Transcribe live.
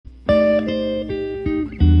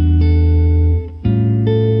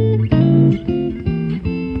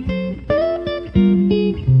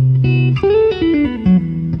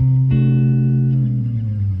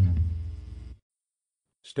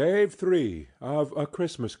Brave 3 of A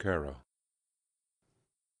Christmas Carol.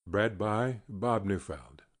 Read by Bob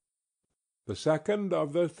Neufeld. The second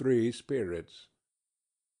of the three spirits.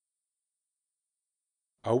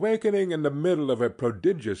 Awakening in the middle of a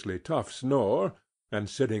prodigiously tough snore, and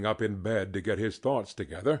sitting up in bed to get his thoughts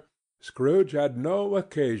together, Scrooge had no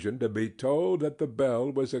occasion to be told that the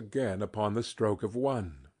bell was again upon the stroke of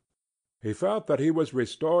 1. He felt that he was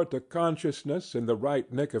restored to consciousness in the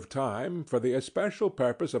right nick of time for the especial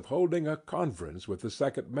purpose of holding a conference with the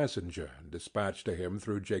second messenger despatched to him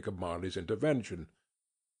through Jacob Marley's intervention.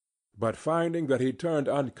 But finding that he turned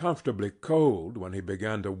uncomfortably cold when he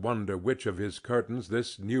began to wonder which of his curtains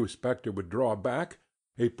this new spectre would draw back,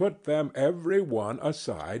 he put them every one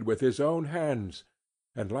aside with his own hands,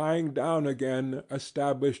 and lying down again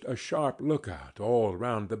established a sharp lookout all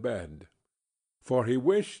round the bed. For he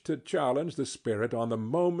wished to challenge the spirit on the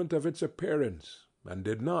moment of its appearance, and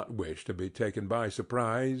did not wish to be taken by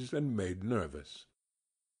surprise and made nervous.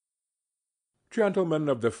 Gentlemen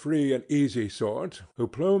of the free and easy sort, who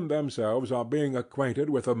plume themselves on being acquainted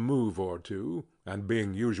with a move or two, and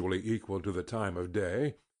being usually equal to the time of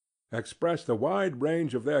day, express the wide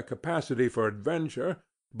range of their capacity for adventure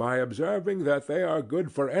by observing that they are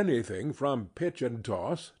good for anything from pitch and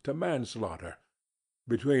toss to manslaughter,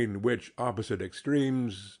 between which opposite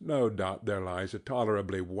extremes no doubt there lies a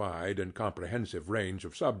tolerably wide and comprehensive range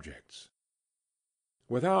of subjects.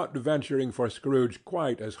 Without venturing for Scrooge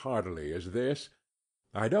quite as heartily as this,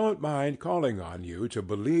 I don't mind calling on you to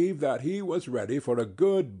believe that he was ready for a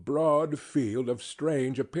good broad field of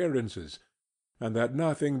strange appearances, and that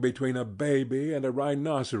nothing between a baby and a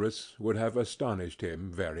rhinoceros would have astonished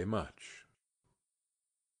him very much.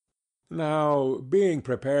 Now, being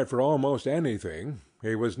prepared for almost anything,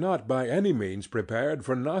 he was not by any means prepared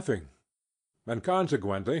for nothing, and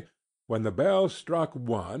consequently, when the bell struck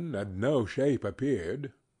 1 and no shape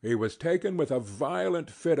appeared, he was taken with a violent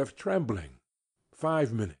fit of trembling.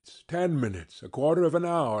 5 minutes, 10 minutes, a quarter of an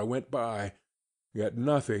hour went by, yet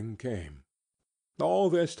nothing came. All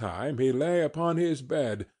this time he lay upon his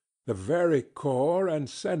bed, the very core and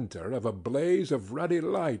centre of a blaze of ruddy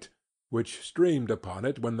light, which streamed upon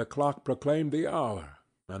it when the clock proclaimed the hour,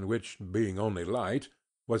 and which, being only light,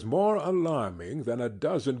 was more alarming than a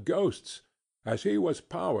dozen ghosts, as he was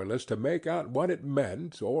powerless to make out what it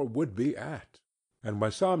meant or would be at, and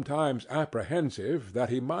was sometimes apprehensive that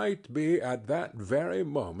he might be at that very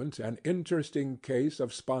moment an interesting case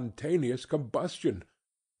of spontaneous combustion,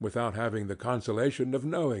 without having the consolation of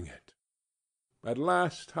knowing it. At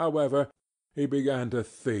last, however, he began to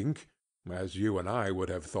think, as you and I would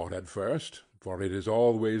have thought at first, for it is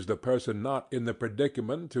always the person not in the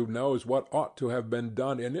predicament who knows what ought to have been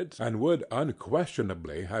done in it, and would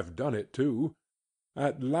unquestionably have done it too.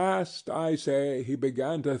 At last, I say, he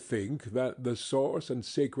began to think that the source and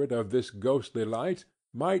secret of this ghostly light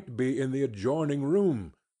might be in the adjoining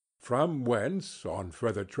room, from whence, on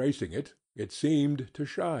further tracing it, it seemed to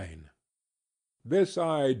shine. This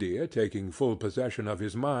idea taking full possession of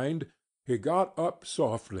his mind, he got up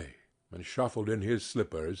softly, and shuffled in his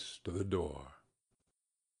slippers to the door.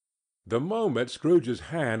 The moment Scrooge's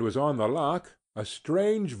hand was on the lock, a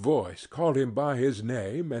strange voice called him by his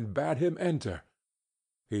name and bade him enter.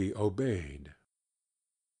 He obeyed.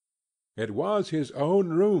 It was his own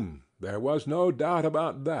room, there was no doubt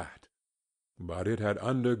about that, but it had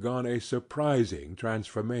undergone a surprising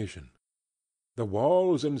transformation. The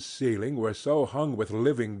walls and ceiling were so hung with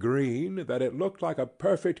living green that it looked like a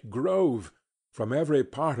perfect grove, from every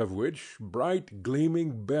part of which bright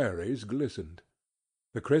gleaming berries glistened.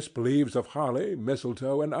 The crisp leaves of holly,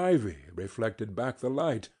 mistletoe, and ivy reflected back the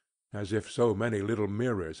light, as if so many little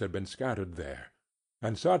mirrors had been scattered there,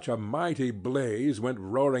 and such a mighty blaze went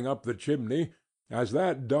roaring up the chimney, as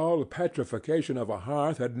that dull petrification of a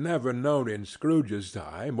hearth had never known in Scrooge's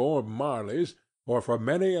time, or Marley's, or for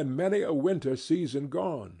many and many a winter season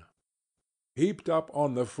gone. Heaped up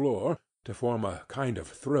on the floor, to form a kind of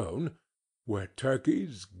throne, were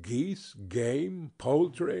turkeys, geese, game,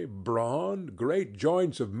 poultry, brawn, great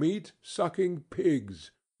joints of meat, sucking pigs,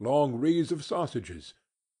 long wreaths of sausages,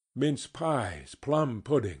 mince pies, plum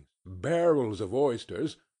puddings, barrels of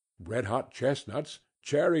oysters, red-hot chestnuts,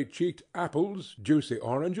 cherry-cheeked apples, juicy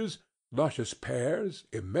oranges, luscious pears,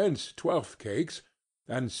 immense twelfth-cakes,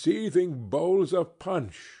 and seething bowls of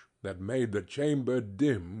punch that made the chamber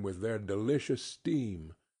dim with their delicious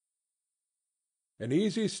steam. In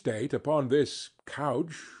easy state upon this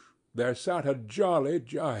couch there sat a jolly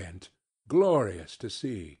giant, glorious to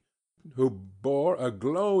see, who bore a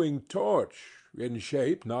glowing torch, in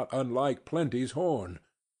shape not unlike Plenty's horn,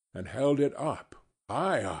 and held it up,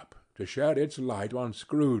 high up, to shed its light on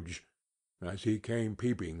Scrooge, as he came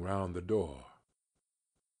peeping round the door.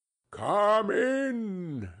 "Come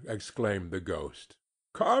in!" exclaimed the ghost.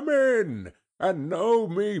 "Come in, and know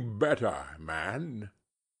me better, man."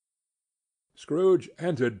 Scrooge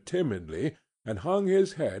entered timidly, and hung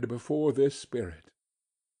his head before this spirit.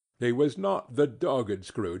 He was not the dogged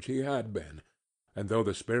Scrooge he had been, and though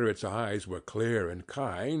the spirit's eyes were clear and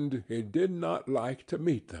kind, he did not like to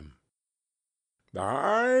meet them.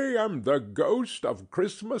 "I am the ghost of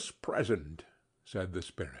Christmas Present," said the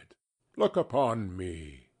spirit. "Look upon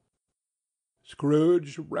me."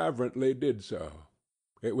 Scrooge reverently did so.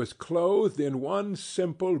 It was clothed in one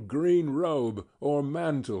simple green robe, or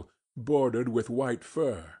mantle, bordered with white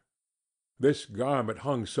fur. This garment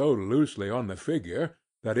hung so loosely on the figure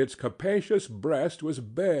that its capacious breast was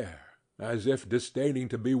bare, as if disdaining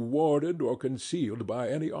to be warded or concealed by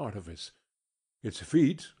any artifice. Its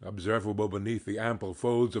feet, observable beneath the ample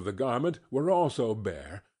folds of the garment, were also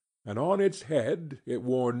bare, and on its head it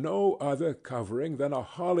wore no other covering than a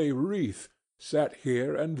holly wreath, set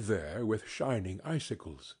here and there with shining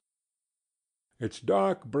icicles. Its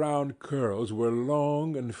dark brown curls were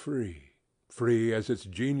long and free as its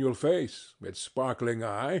genial face, its sparkling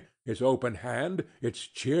eye, its open hand, its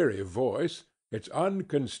cheery voice, its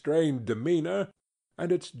unconstrained demeanor,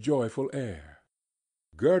 and its joyful air.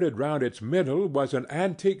 Girded round its middle was an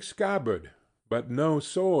antique scabbard, but no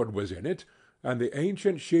sword was in it, and the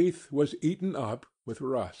ancient sheath was eaten up with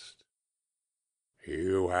rust.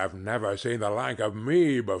 "You have never seen the like of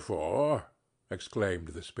me before," exclaimed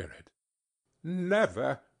the spirit.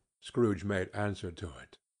 "Never," Scrooge made answer to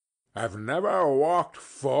it. "Have never walked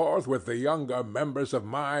forth with the younger members of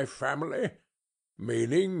my family?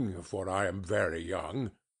 Meaning, for I am very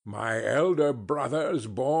young, my elder brothers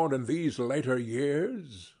born in these later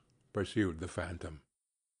years?" pursued the phantom.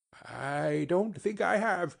 "I don't think I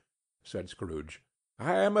have," said Scrooge.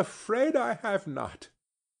 "I am afraid I have not.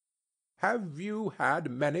 Have you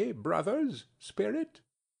had many brothers, spirit?"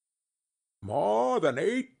 "More than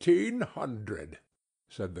 1,800,"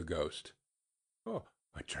 said the ghost. "Oh,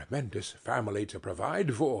 a tremendous family to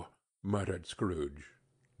provide for," muttered Scrooge.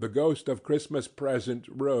 The ghost of Christmas Present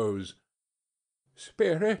rose.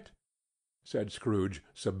 "Spirit," said Scrooge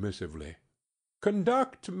submissively,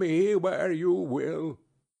 "conduct me where you will.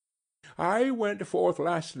 I went forth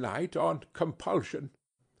last night on compulsion,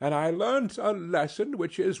 and I learnt a lesson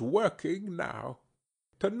which is working now.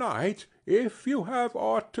 To-night, if you have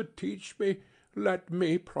aught to teach me, let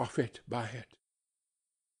me profit by it."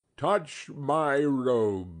 "Touch my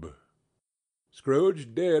robe."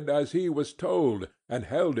 Scrooge did as he was told, and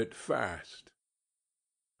held it fast.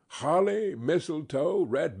 Holly, mistletoe,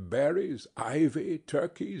 red berries, ivy,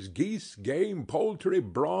 turkeys, geese, game, poultry,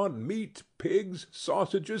 brawn, meat, pigs,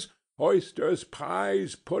 sausages, oysters,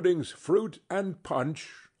 pies, puddings, fruit, and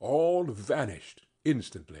punch, all vanished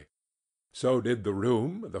instantly. So did the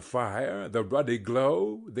room, the fire, the ruddy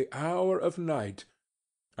glow, the hour of night,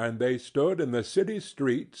 and they stood in the city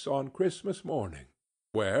streets on Christmas morning,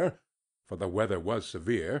 where, for the weather was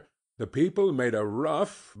severe, the people made a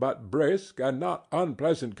rough but brisk and not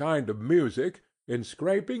unpleasant kind of music in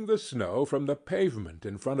scraping the snow from the pavement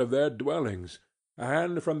in front of their dwellings,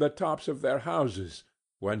 and from the tops of their houses,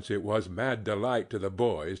 whence it was mad delight to the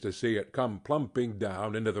boys to see it come plumping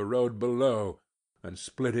down into the road below, and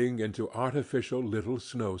splitting into artificial little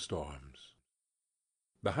snowstorms.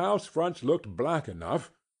 The house fronts looked black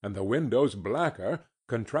enough, and the windows blacker,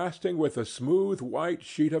 contrasting with the smooth white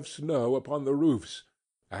sheet of snow upon the roofs,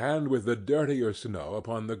 and with the dirtier snow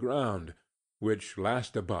upon the ground, which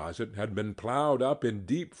last deposit had been ploughed up in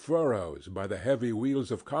deep furrows by the heavy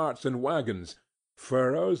wheels of carts and wagons,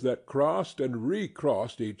 furrows that crossed and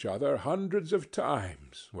recrossed each other hundreds of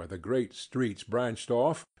times where the great streets branched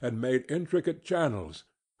off and made intricate channels,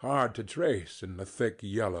 hard to trace in the thick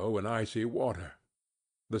yellow and icy water.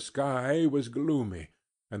 The sky was gloomy,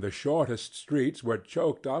 and the shortest streets were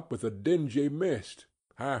choked up with a dingy mist,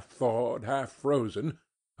 half thawed, half frozen,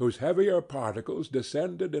 whose heavier particles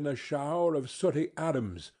descended in a shower of sooty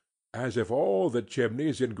atoms, as if all the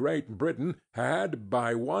chimneys in Great Britain had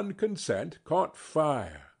by one consent caught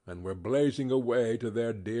fire and were blazing away to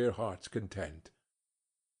their dear hearts' content.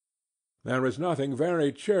 There was nothing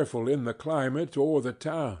very cheerful in the climate or the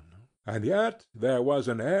town, and yet there was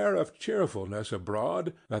an air of cheerfulness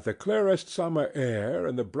abroad that the clearest summer air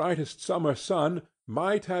and the brightest summer sun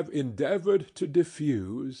might have endeavored to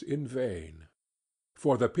diffuse in vain.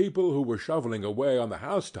 For the people who were shoveling away on the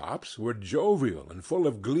housetops were jovial and full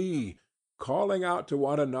of glee, calling out to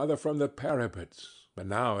one another from the parapets, and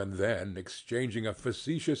now and then exchanging a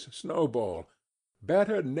facetious snowball,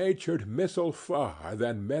 better-natured missile far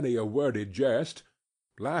than many a wordy jest,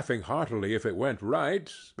 laughing heartily if it went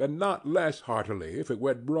right, and not less heartily if it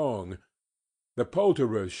went wrong. The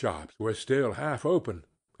poulterers' shops were still half open,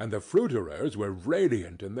 and the fruiterers' were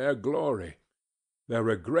radiant in their glory. There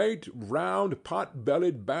were great round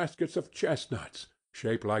pot-bellied baskets of chestnuts,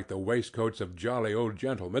 shaped like the waistcoats of jolly old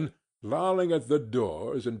gentlemen, lolling at the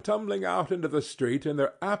doors and tumbling out into the street in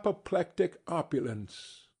their apoplectic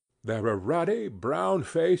opulence. There were ruddy,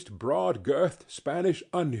 brown-faced, broad-girthed Spanish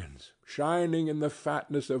onions, shining in the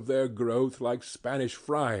fatness of their growth like Spanish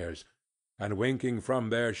friars, and winking from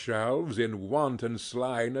their shelves in wanton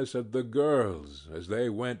slyness at the girls as they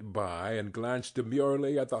went by and glanced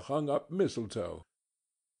demurely at the hung-up mistletoe.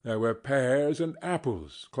 There were pears and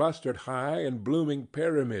apples clustered high in blooming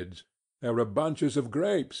pyramids. There were bunches of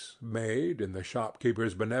grapes, made, in the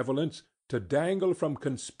shopkeeper's benevolence, to dangle from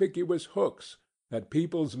conspicuous hooks, that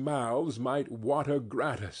people's mouths might water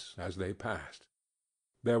gratis as they passed.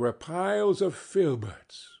 There were piles of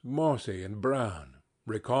filberts, mossy and brown,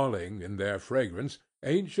 recalling, in their fragrance,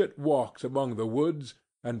 ancient walks among the woods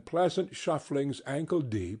and pleasant shufflings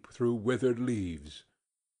ankle-deep through withered leaves.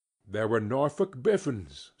 There were Norfolk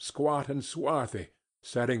biffins, squat and swarthy,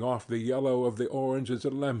 setting off the yellow of the oranges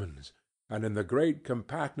and lemons, and in the great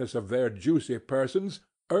compactness of their juicy persons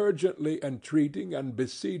urgently entreating and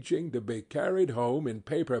beseeching to be carried home in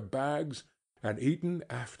paper bags and eaten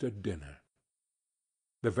after dinner.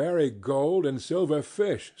 The very gold and silver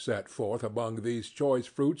fish set forth among these choice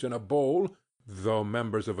fruits in a bowl, though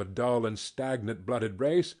members of a dull and stagnant-blooded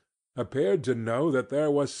race, appeared to know that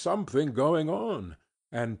there was something going on,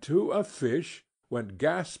 and to a fish went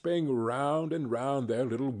gasping round and round their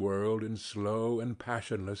little world in slow and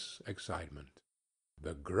passionless excitement.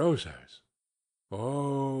 The grocers!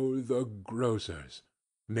 Oh, the grocers!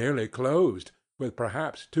 Nearly closed, with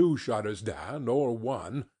perhaps 2 shutters down, or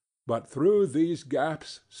 1, but through these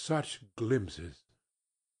gaps such glimpses!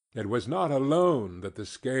 It was not alone that the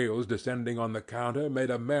scales descending on the counter made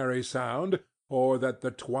a merry sound, or that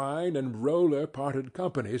the twine and roller parted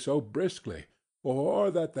company so briskly,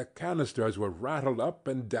 or that the canisters were rattled up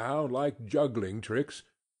and down like juggling tricks,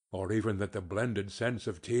 or even that the blended scents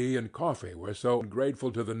of tea and coffee were so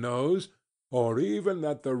grateful to the nose, or even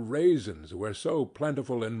that the raisins were so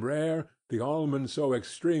plentiful and rare, the almonds so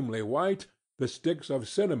extremely white, the sticks of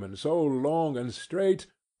cinnamon so long and straight,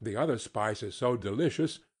 the other spices so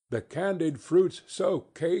delicious, the candied fruits so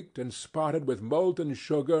caked and spotted with molten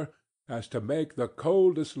sugar as to make the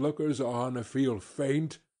coldest lookers-on feel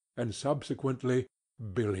faint and subsequently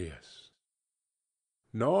bilious.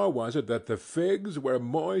 Nor was it that the figs were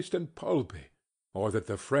moist and pulpy, or that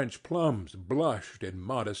the French plums blushed in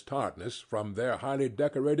modest tartness from their highly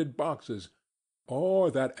decorated boxes,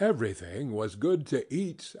 or that everything was good to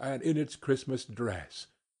eat and in its Christmas dress.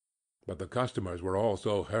 But the customers were all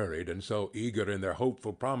so hurried and so eager in their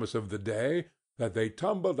hopeful promise of the day that they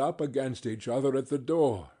tumbled up against each other at the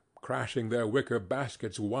door, crashing their wicker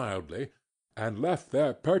baskets wildly, and left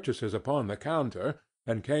their purchases upon the counter,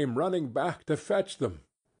 and came running back to fetch them,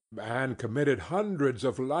 and committed hundreds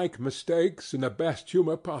of like mistakes in the best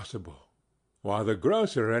humor possible, while the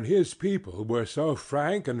grocer and his people were so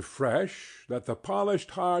frank and fresh that the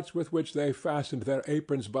polished hearts with which they fastened their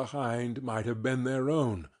aprons behind might have been their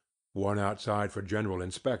own, worn outside for general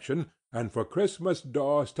inspection, and for Christmas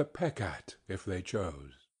daws to peck at, if they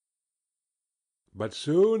chose. But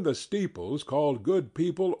soon the steeples called good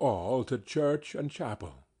people all to church and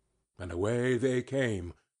chapel, and away they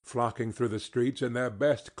came, flocking through the streets in their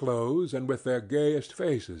best clothes and with their gayest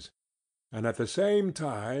faces, and at the same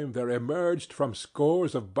time there emerged from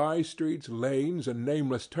scores of by-streets, lanes, and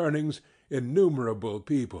nameless turnings innumerable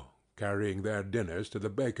people, carrying their dinners to the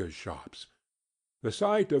bakers' shops. The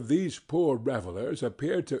sight of these poor revellers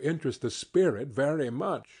appeared to interest the spirit very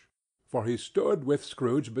much, for he stood with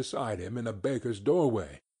Scrooge beside him in a baker's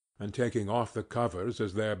doorway, and taking off the covers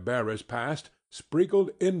as their bearers passed,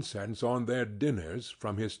 sprinkled incense on their dinners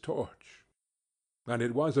from his torch. And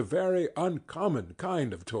it was a very uncommon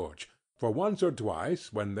kind of torch, for once or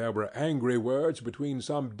twice, when there were angry words between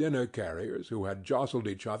some dinner-carriers who had jostled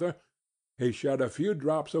each other, he shed a few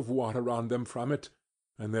drops of water on them from it,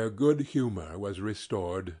 and their good humor was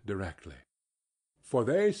restored directly. For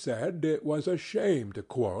they said it was a shame to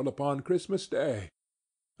quarrel upon Christmas Day.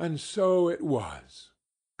 And so it was.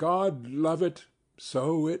 God love it,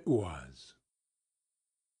 so it was.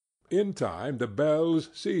 In time the bells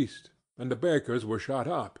ceased, and the bakers were shut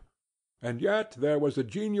up, and yet there was a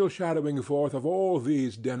genial shadowing forth of all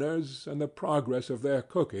these dinners and the progress of their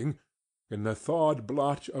cooking in the thawed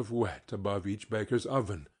blotch of wet above each baker's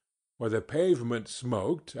oven, where the pavement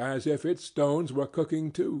smoked as if its stones were cooking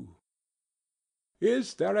too.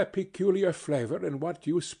 "Is there a peculiar flavour in what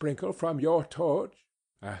you sprinkle from your torch?"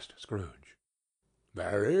 asked Scrooge.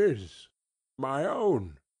 "There is. My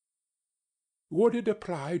own." "Would it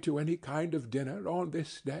apply to any kind of dinner on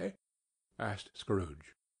this day?" asked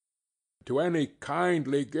Scrooge. "To any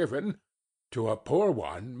kindly given. To a poor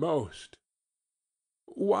one most."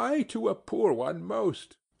 "Why to a poor one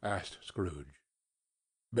most?" asked Scrooge.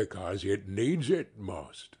 "Because it needs it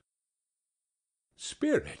most."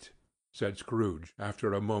 "Spirit," said Scrooge,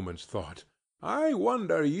 after a moment's thought, "I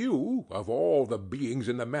wonder you, of all the beings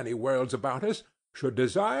in the many worlds about us, should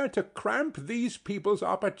desire to cramp these people's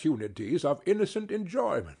opportunities of innocent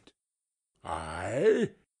enjoyment."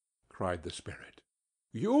 "I?" cried the spirit.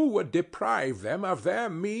 "You would deprive them of their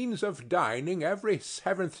means of dining every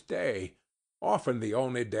 7th day, often the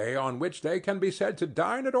only day on which they can be said to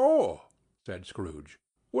dine at all," said Scrooge.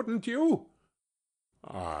 "Wouldn't you?"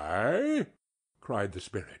 "I?" cried the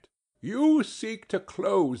spirit. "You seek to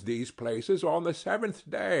close these places on the 7th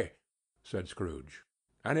day," said Scrooge,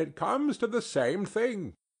 "and it comes to the same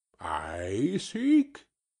thing." "I seek!"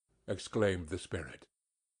 exclaimed the spirit.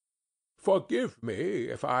 "Forgive me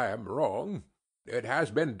if I am wrong. It has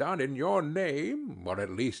been done in your name, or at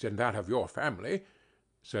least in that of your family,"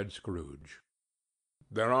 said Scrooge.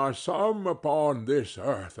 "There are some upon this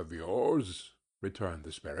earth of yours," returned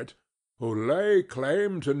the spirit, "who lay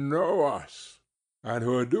claim to know us, and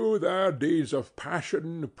who do their deeds of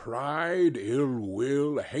passion, pride,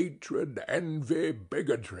 ill-will, hatred, envy,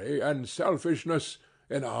 bigotry, and selfishness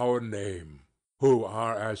in our name, who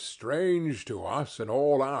are as strange to us and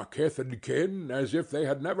all our kith and kin as if they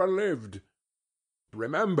had never lived.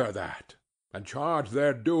 Remember that, and charge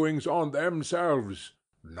their doings on themselves,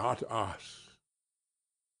 not us."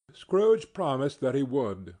 Scrooge promised that he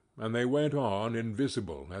would, and they went on,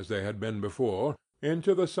 invisible, as they had been before,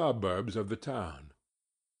 into the suburbs of the town.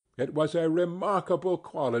 It was a remarkable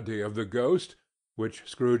quality of the ghost, which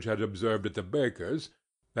Scrooge had observed at the baker's,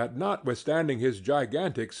 that notwithstanding his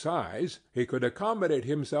gigantic size, he could accommodate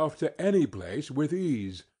himself to any place with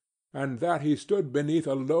ease, and that he stood beneath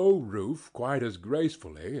a low roof quite as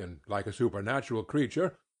gracefully, and like a supernatural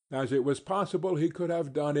creature, as it was possible he could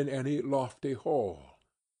have done in any lofty hall.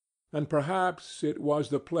 And perhaps it was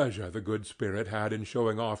the pleasure the good spirit had in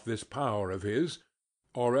showing off this power of his,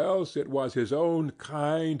 or else it was his own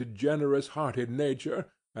kind, generous-hearted nature,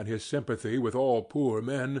 and his sympathy with all poor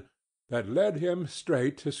men, that led him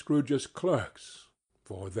straight to Scrooge's clerk's,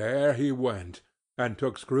 for there he went, and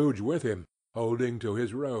took Scrooge with him, holding to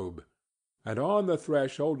his robe. And on the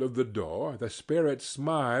threshold of the door the spirit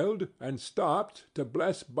smiled, and stopped to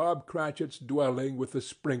bless Bob Cratchit's dwelling with the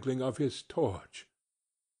sprinkling of his torch.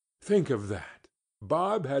 Think of that!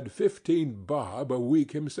 Bob had 15 bob a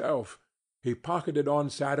week himself. He pocketed on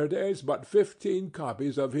Saturdays but 15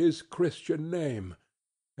 copies of his Christian name,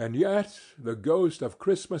 and yet the ghost of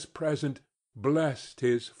Christmas Present blessed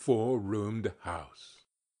his 4-roomed house.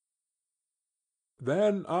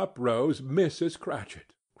 Then up rose Mrs.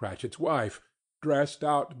 Cratchit, Cratchit's wife, dressed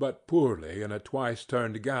out but poorly in a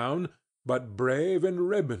twice-turned gown, but brave in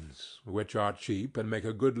ribbons, which are cheap and make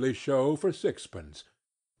a goodly show for 6pence,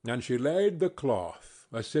 and she laid the cloth,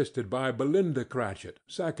 assisted by Belinda Cratchit,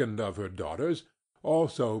 second of her daughters,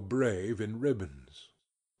 also brave in ribbons,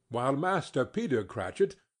 while Master Peter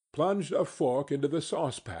Cratchit plunged a fork into the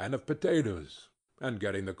saucepan of potatoes, and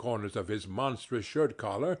getting the corners of his monstrous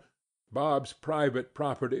shirt-collar, Bob's private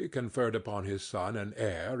property conferred upon his son and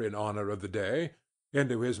heir in honor of the day,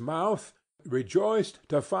 into his mouth, rejoiced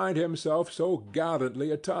to find himself so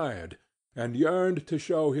gallantly attired, and yearned to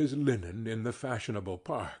show his linen in the fashionable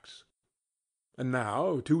parks. And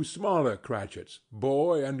now 2 smaller Cratchits,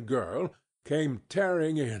 boy and girl, came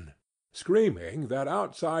tearing in, screaming that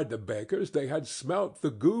outside the baker's they had smelt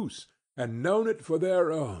the goose, and known it for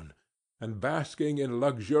their own, and basking in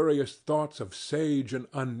luxurious thoughts of sage and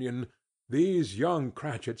onion, these young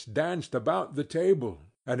Cratchits danced about the table,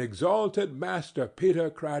 and exalted Master Peter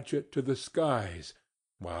Cratchit to the skies,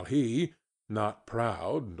 while he, not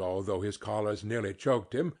proud, although his collars nearly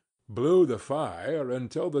choked him, blew the fire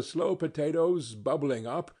until the slow potatoes, bubbling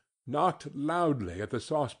up, knocked loudly at the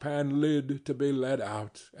saucepan lid to be let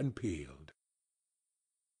out and peeled.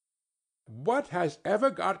 "What has ever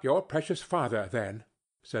got your precious father, then?"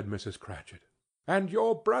 said Mrs. Cratchit. "And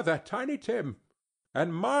your brother, Tiny Tim?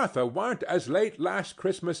 And Martha warn't as late last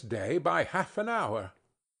Christmas Day by half an hour."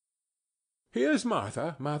 "Here's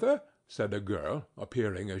Martha, mother," said a girl,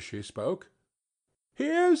 appearing as she spoke.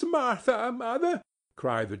 "Here's Martha, mother,"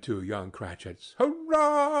 cried the 2 young Cratchits.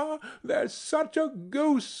 "Hurrah! There's such a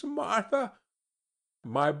goose, Martha!"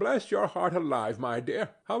 "My bless your heart alive, my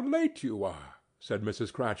dear, how late you are!" said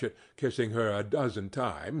Mrs. Cratchit, kissing her a dozen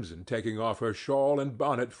times, and taking off her shawl and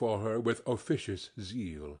bonnet for her with officious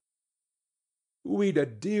zeal. "We'd a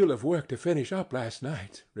deal of work to finish up last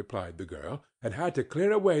night," replied the girl, "and had to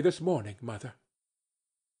clear away this morning, mother."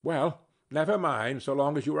 "Well, never mind, so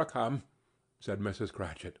long as you are come," said Mrs.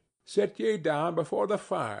 Cratchit. "Sit ye down before the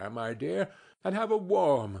fire, my dear, and have a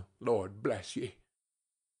warm, Lord bless ye."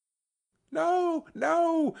 "No,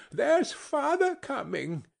 no, there's father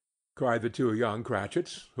coming," cried the two young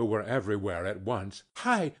Cratchits, who were everywhere at once.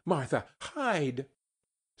 "Hide, Martha, hide!"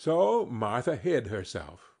 So Martha hid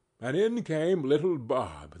herself, and in came little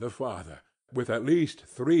Bob, the father, with at least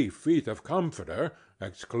 3 feet of comforter,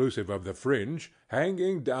 exclusive of the fringe,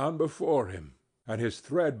 hanging down before him, and his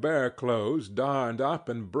threadbare clothes darned up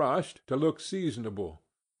and brushed to look seasonable,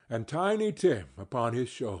 and Tiny Tim upon his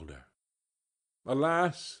shoulder.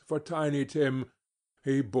 Alas for Tiny Tim!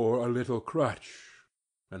 He bore a little crutch,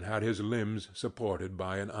 and had his limbs supported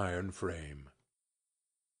by an iron frame.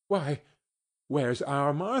 "Why, where's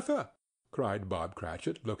our Martha?" cried Bob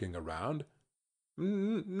Cratchit, looking around.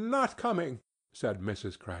 "Not coming," said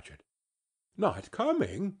Mrs. Cratchit. "Not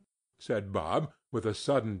coming?" said Bob, with a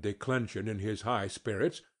sudden declension in his high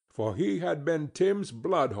spirits, for he had been Tim's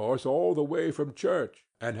blood-horse all the way from church,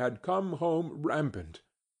 and had come home rampant.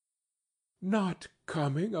 "Not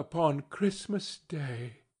coming upon Christmas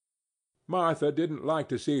Day!" Martha didn't like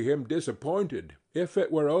to see him disappointed, if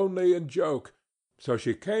it were only in joke, so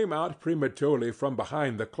she came out prematurely from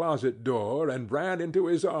behind the closet door and ran into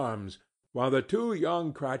his arms, while the two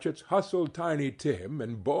young Cratchits hustled Tiny Tim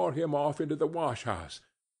and bore him off into the wash-house,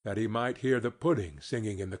 that he might hear the pudding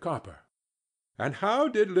singing in the copper. "And how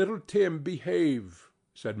did little Tim behave?"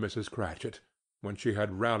 said Mrs. Cratchit, when she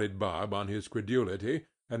had rallied Bob on his credulity,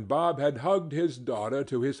 and Bob had hugged his daughter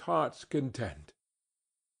to his heart's content.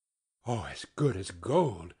 "Oh, as good as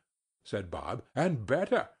gold," said Bob, "and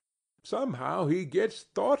better. Somehow he gets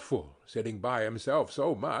thoughtful, sitting by himself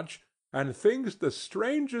so much, and thinks the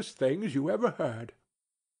strangest things you ever heard.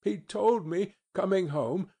 He told me, coming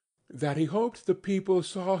home, that he hoped the people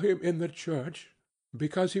saw him in the church,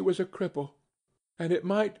 because he was a cripple, and it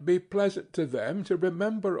might be pleasant to them to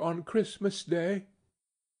remember on Christmas Day,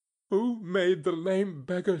 'Who made the lame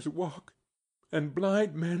beggars walk, and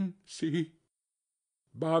blind men see.'"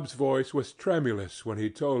 Bob's voice was tremulous when he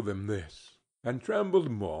told them this, and trembled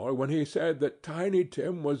more when he said that Tiny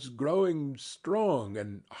Tim was growing strong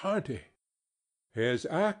and hearty. His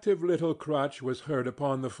active little crutch was heard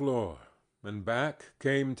upon the floor, and back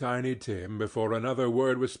came Tiny Tim before another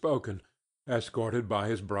word was spoken, escorted by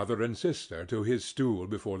his brother and sister to his stool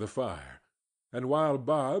before the fire, and while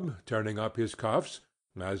Bob, turning up his cuffs,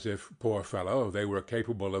 as if, poor fellow, they were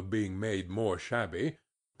capable of being made more shabby,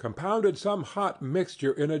 compounded some hot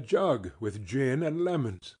mixture in a jug with gin and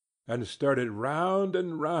lemons, and stirred it round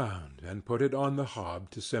and put it on the hob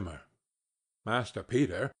to simmer, Master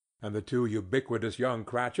Peter and the two ubiquitous young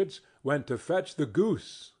Cratchits went to fetch the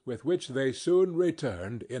goose, with which they soon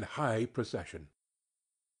returned in high procession.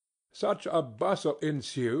 Such a bustle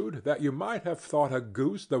ensued that you might have thought a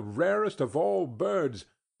goose the rarest of all birds,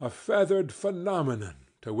 a feathered phenomenon,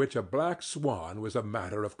 to which a black swan was a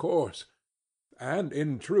matter of course. And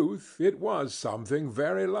in truth it was something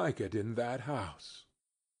very like it in that house.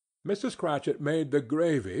 Mrs. Cratchit made the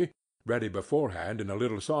gravy, ready beforehand in a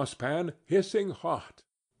little saucepan, hissing hot.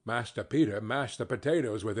 Master Peter mashed the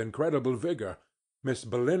potatoes with incredible vigor. Miss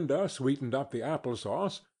Belinda sweetened up the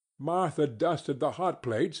apple-sauce. Martha dusted the hot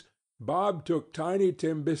plates. Bob took Tiny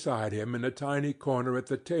Tim beside him in a tiny corner at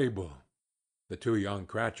the table. The two young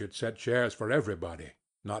Cratchits set chairs for everybody,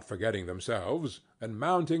 not forgetting themselves, and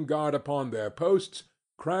mounting guard upon their posts,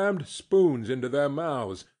 crammed spoons into their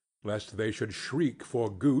mouths, lest they should shriek for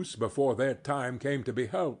goose before their time came to be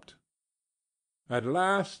helped. At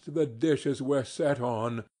last the dishes were set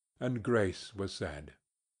on, and grace was said.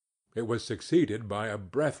 It was succeeded by a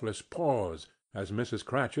breathless pause, as Mrs.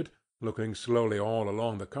 Cratchit, looking slowly all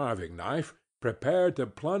along the carving-knife, prepared to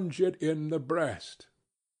plunge it in the breast.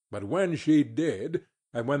 But when she did,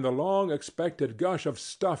 and when the long-expected gush of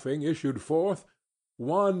stuffing issued forth,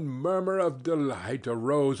 one murmur of delight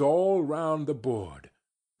arose all round the board,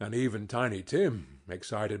 and even Tiny Tim,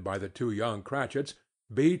 excited by the two young Cratchits,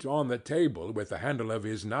 beat on the table with the handle of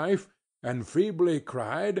his knife, and feebly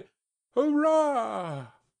cried, "Hurrah!"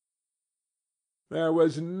 There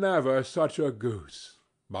was never such a goose.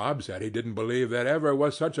 Bob said he didn't believe there ever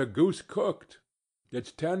was such a goose cooked.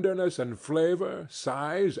 Its tenderness and flavor,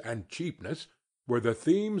 size and cheapness, were the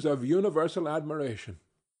themes of universal admiration.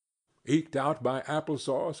 Eked out by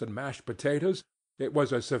apple-sauce and mashed potatoes, it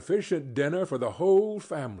was a sufficient dinner for the whole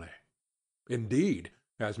family. Indeed,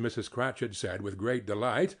 as Mrs. Cratchit said with great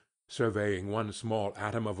delight, surveying one small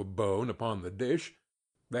atom of a bone upon the dish,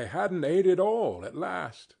 they hadn't ate it all at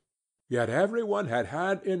last. Yet every one had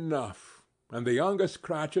had enough, and the youngest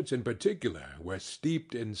Cratchits in particular were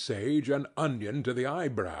steeped in sage and onion to the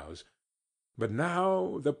eyebrows. But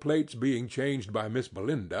now, the plates being changed by Miss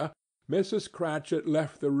Belinda, Mrs. Cratchit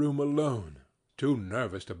left the room alone, too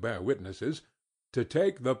nervous to bear witnesses, to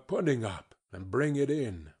take the pudding up and bring it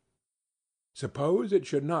in. Suppose it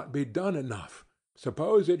should not be done enough?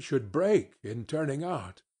 Suppose it should break in turning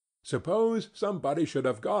out? Suppose somebody should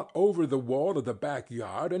have got over the wall of the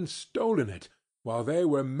back-yard and stolen it, while they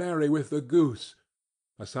were merry with the goose,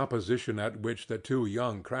 a supposition at which the two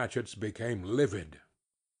young Cratchits became livid.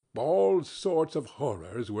 All sorts of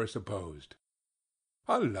horrors were supposed.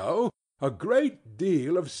 Hullo! A great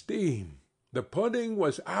deal of steam! The pudding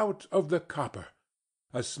was out of the copper.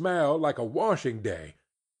 A smell like a washing-day.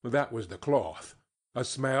 That was the cloth. A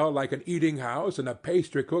smell like an eating-house and a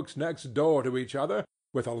pastry-cook's next door to each other,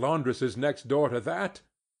 with a laundress's next door to that.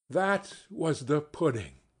 That was the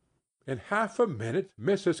pudding. In half a minute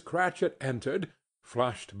Mrs. Cratchit entered,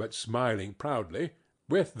 flushed but smiling proudly,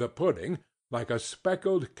 with the pudding, like a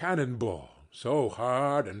speckled cannon-ball, so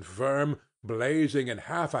hard and firm, blazing in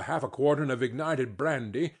half a quartern of ignited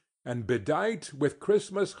brandy, and bedight with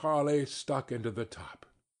Christmas holly stuck into the top.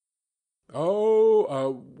 Oh, a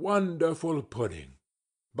wonderful pudding!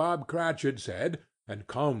 Bob Cratchit said, and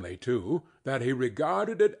calmly too, that he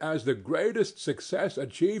regarded it as the greatest success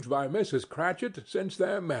achieved by Mrs. Cratchit since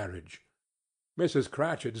their marriage. Mrs.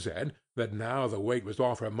 Cratchit said that now the weight was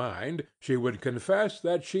off her mind, she would confess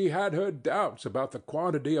that she had her doubts about the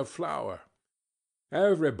quantity of flour.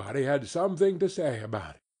 Everybody had something to say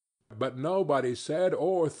about it, but nobody said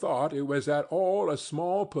or thought it was at all a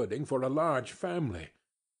small pudding for a large family.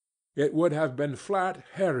 It would have been flat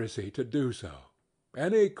heresy to do so.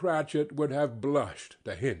 Any Cratchit would have blushed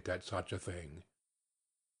to hint at such a thing.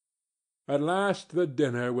 At last the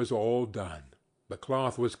dinner was all done. The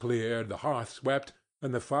cloth was cleared, the hearth swept,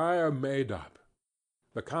 and the fire made up.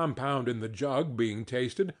 The compound in the jug being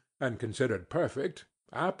tasted, and considered perfect,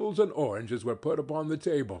 apples and oranges were put upon the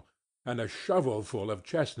table, and a shovelful of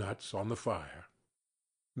chestnuts on the fire.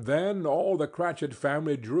 Then all the Cratchit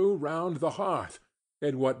family drew round the hearth,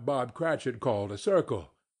 in what Bob Cratchit called a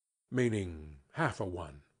circle, meaning half a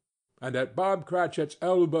one, and at Bob Cratchit's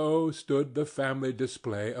elbow stood the family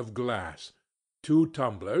display of glass, 2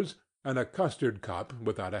 tumblers, and a custard cup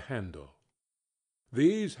without a handle.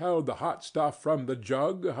 These held the hot stuff from the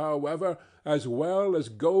jug, however, as well as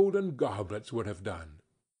golden goblets would have done,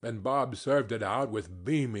 and Bob served it out with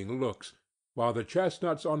beaming looks, while the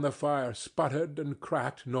chestnuts on the fire sputtered and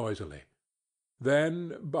cracked noisily.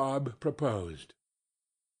 Then Bob proposed.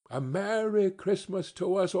 "A Merry Christmas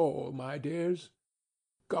to us all, my dears.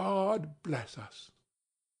 God bless us,"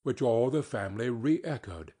 which all the family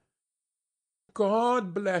re-echoed.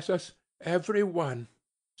 "God bless us, every one,"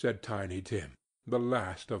 said Tiny Tim, the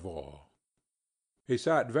last of all. He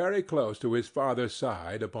sat very close to his father's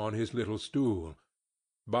side upon his little stool.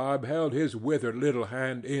 Bob held his withered little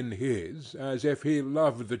hand in his, as if he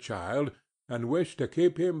loved the child, and wished to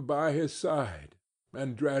keep him by his side,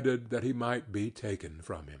 and dreaded that he might be taken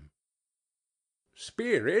from him.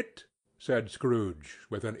 "Spirit," said Scrooge,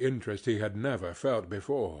 with an interest he had never felt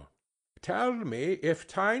before, "tell me if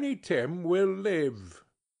Tiny Tim will live."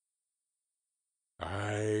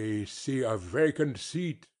 "I see a vacant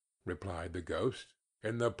seat," replied the ghost,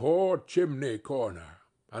 "in the poor chimney-corner,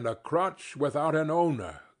 and a crutch without an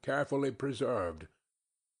owner, carefully preserved.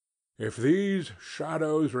 If these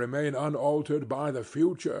shadows remain unaltered by the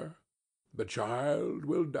future, the child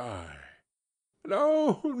will die."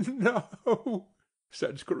 "No, no,"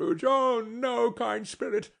 said Scrooge. "Oh, no, kind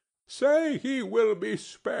spirit! Say he will be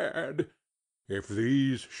spared." "If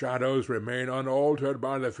these shadows remain unaltered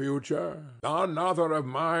by the future, another of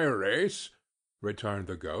my race," returned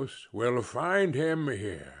the ghost, "will find him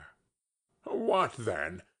here. What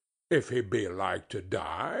then? If he be like to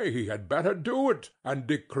die, he had better do it, and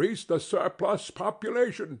decrease the surplus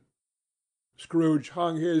population." Scrooge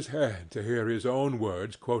hung his head to hear his own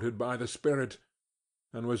words quoted by the spirit,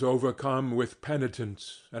 and was overcome with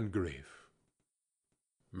penitence and grief.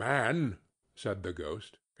 "Man," said the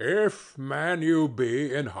ghost, "if man you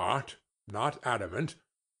be in heart, not adamant,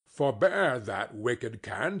 forbear that wicked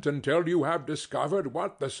cant until you have discovered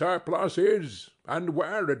what the surplus is, and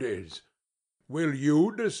where it is. Will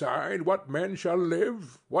you decide what men shall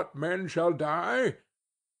live, what men shall die?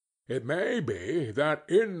 It may be that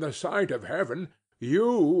in the sight of heaven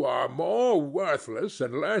you are more worthless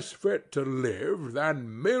and less fit to live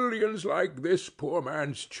than millions like this poor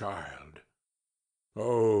man's child.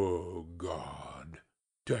 O God!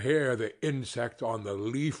 To hear the insect on the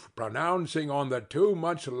leaf pronouncing on the too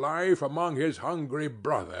much life among his hungry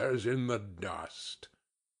brothers in the dust!"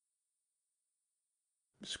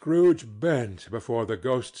 Scrooge bent before the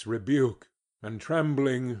ghost's rebuke, and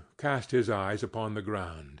trembling cast his eyes upon the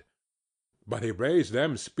ground. But he raised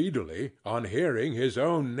them speedily on hearing his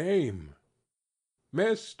own name.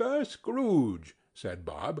 "Mr. Scrooge," said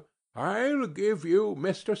Bob. "I'll give you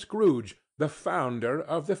Mr. Scrooge, the founder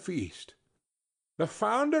of the feast." "The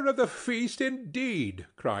founder of the feast, indeed!"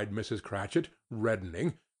 cried Mrs. Cratchit,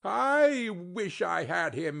 reddening. "I wish I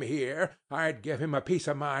had him here. I'd give him a piece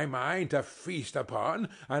of my mind to feast upon,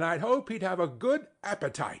 and I'd hope he'd have a good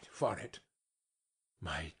appetite for it."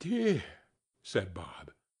 "My dear," said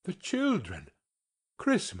Bob, "the children!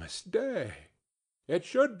 Christmas Day!" "It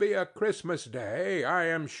should be a Christmas Day, I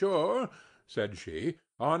am sure," said she,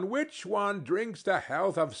 "on which one drinks the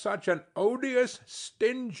health of such an odious,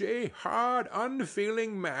 stingy, hard,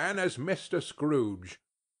 unfeeling man as Mr. Scrooge.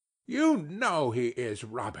 You know he is,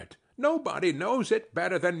 Robert. Nobody knows it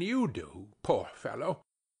better than you do, poor fellow."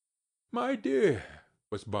 "My dear,"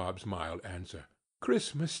 was Bob's mild answer,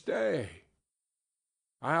 "Christmas Day."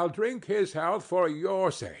 "I'll drink his health for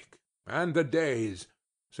your sake, and the Day's,"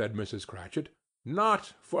 said Mrs. Cratchit,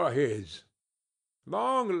 "not for his.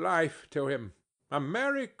 Long life to him! A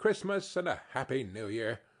Merry Christmas and a Happy New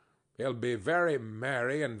Year! He'll be very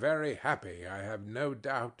merry and very happy, I have no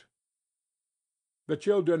doubt." The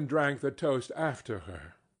children drank the toast after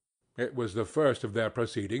her. It was the first of their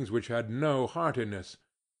proceedings which had no heartiness.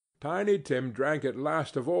 Tiny Tim drank it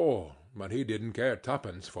last of all, but he didn't care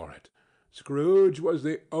twopence for it. Scrooge was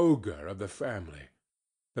the ogre of the family.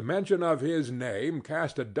 The mention of his name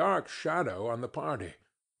cast a dark shadow on the party,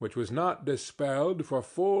 which was not dispelled for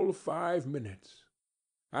full 5 minutes.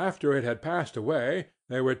 After it had passed away,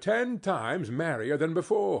 they were 10 times merrier than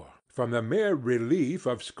before, from the mere relief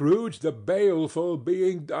of Scrooge the Baleful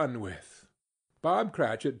being done with. Bob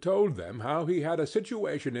Cratchit told them how he had a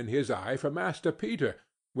situation in his eye for Master Peter,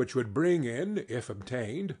 which would bring in, if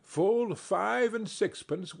obtained, full 5 and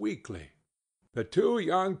 6pence weekly. The 2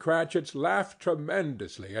 young Cratchits laughed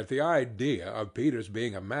tremendously at the idea of Peter's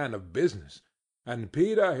being a man of business, and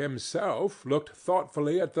Peter himself looked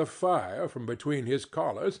thoughtfully at the fire from between his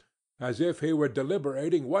collars, as if he were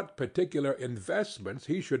deliberating what particular investments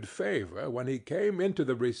he should favor when he came into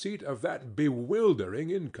the receipt of that bewildering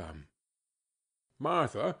income.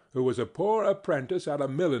 Martha, who was a poor apprentice at a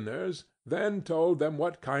milliner's, then told them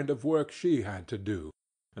what kind of work she had to do,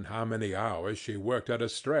 and how many hours she worked at a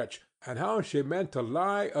stretch, and how she meant to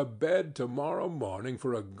lie abed to-morrow morning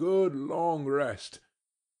for a good long rest,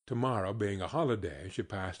 to-morrow being a holiday she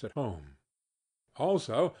passed at home.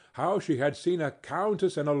 Also, how she had seen a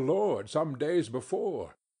countess and a lord some days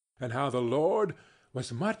before, and how the lord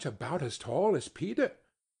was much about as tall as Peter,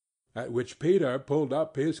 at which Peter pulled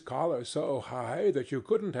up his collar so high that you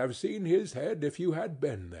couldn't have seen his head if you had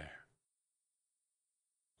been there.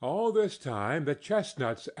 All this time the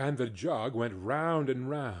chestnuts and the jug went round and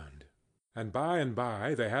round, and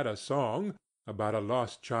by they had a song, about a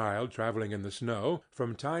lost child travelling in the snow,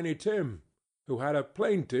 from Tiny Tim, who had a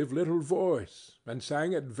plaintive little voice, and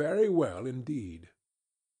sang it very well indeed.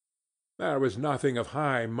 There was nothing of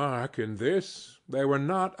high mark in this. They were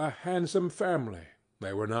not a handsome family.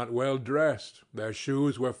 They were not well dressed. Their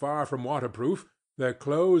shoes were far from waterproof. Their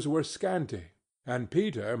clothes were scanty, and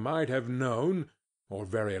Peter might have known, or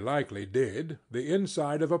very likely did, the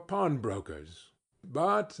inside of a pawnbroker's.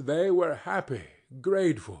 But they were happy,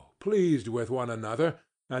 grateful, pleased with one another,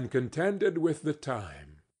 and contented with the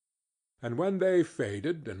time. And when they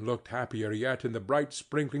faded, and looked happier yet in the bright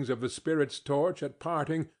sprinklings of the spirit's torch at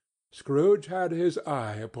parting, Scrooge had his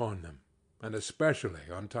eye upon them, and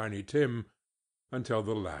especially on Tiny Tim, until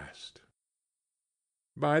the last.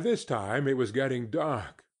 By this time it was getting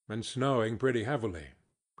dark, and snowing pretty heavily,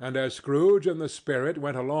 and as Scrooge and the spirit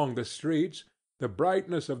went along the streets, the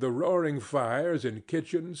brightness of the roaring fires in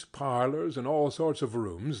kitchens, parlors, and all sorts of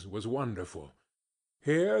rooms was wonderful.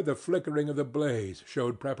 Here the flickering of the blaze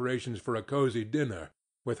showed preparations for a cosy dinner,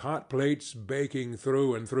 with hot plates baking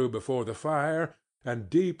through and through before the fire, and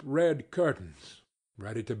deep red curtains,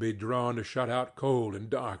 ready to be drawn to shut out cold and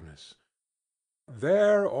darkness.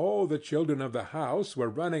 There all the children of the house were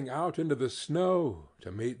running out into the snow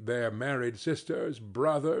to meet their married sisters,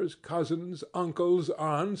 brothers, cousins, uncles,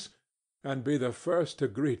 aunts, and be the first to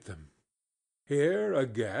greet them. Here,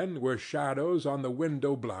 again, were shadows on the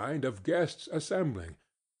window-blind of guests assembling,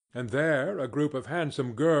 and there a group of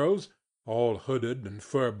handsome girls, all hooded and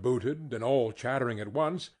fur-booted, and all chattering at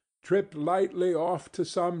once, tripped lightly off to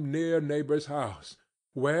some near neighbor's house,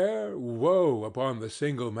 where, woe upon the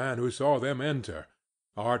single man who saw them enter,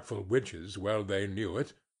 artful witches well they knew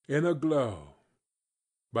it, in a glow.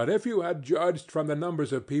 But if you had judged from the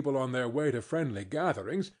numbers of people on their way to friendly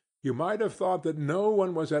gatherings, you might have thought that no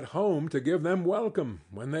one was at home to give them welcome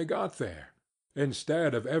when they got there,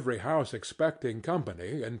 instead of every house expecting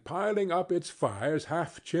company and piling up its fires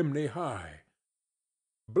half chimney high.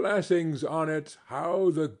 Blessings on it,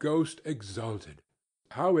 how the ghost exulted!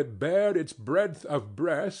 How it bared its breadth of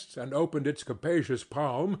breast, and opened its capacious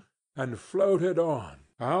palm, and floated on,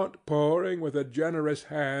 outpouring with a generous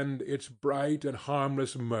hand its bright and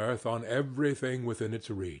harmless mirth on everything within its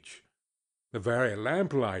reach. The very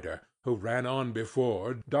lamplighter, who ran on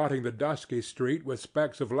before, dotting the dusky street with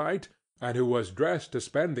specks of light, and who was dressed to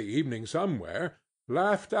spend the evening somewhere,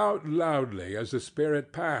 laughed out loudly as the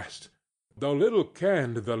spirit passed, though little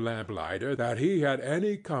kenned the lamplighter that he had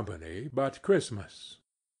any company but Christmas.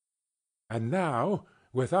 And now,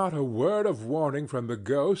 without a word of warning from the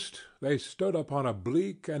ghost, they stood upon a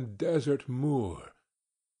bleak and desert moor,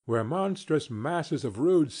 where monstrous masses of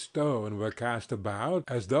rude stone were cast about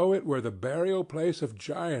as though it were the burial place of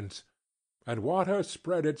giants, and water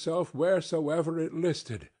spread itself wheresoever it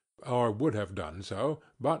listed, or would have done so,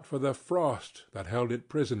 but for the frost that held it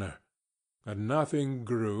prisoner, and nothing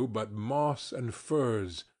grew but moss and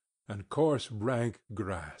furze, and coarse rank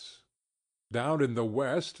grass. Down in the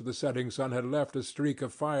west the setting sun had left a streak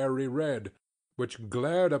of fiery red, which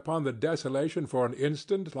glared upon the desolation for an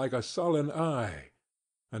instant like a sullen eye,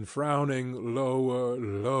 and frowning lower,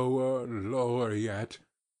 lower, lower yet,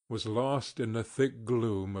 was lost in the thick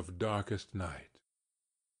gloom of darkest night.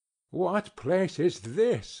 "What place is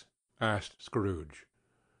this?" asked Scrooge.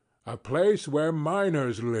 "A place where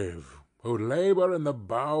miners live, who labor in the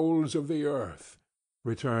bowels of the earth,"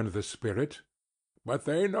 returned the spirit. "But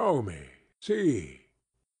they know me. See!"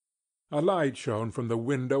 A light shone from the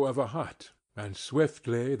window of a hut, and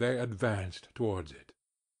swiftly they advanced towards it.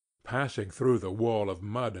 Passing through the wall of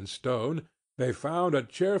mud and stone, they found a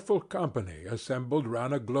cheerful company assembled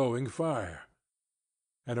round a glowing fire.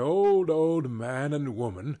 An old man and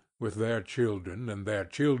woman, with their children and their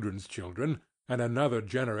children's children, and another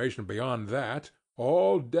generation beyond that,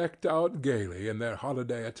 all decked out gaily in their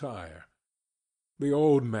holiday attire. The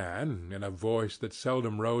old man, in a voice that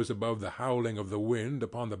seldom rose above the howling of the wind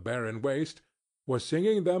upon the barren waste, was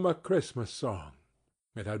singing them a Christmas song.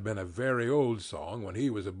 It had been a very old song when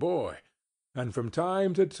he was a boy, and from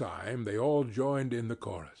time to time they all joined in the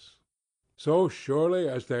chorus. So surely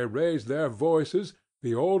as they raised their voices,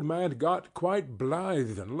 the old man got quite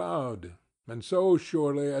blithe and loud, and so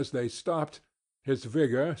surely as they stopped, his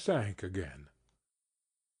vigor sank again.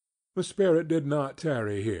 The spirit did not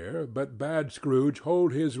tarry here, but bade Scrooge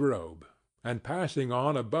hold his robe, and passing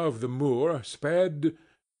on above the moor, sped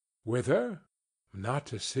whither? Not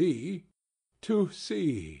to see, to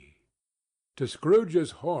sea. To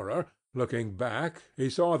Scrooge's horror, looking back, he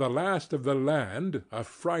saw the last of the land, a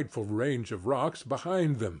frightful range of rocks,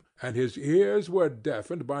 behind them, and his ears were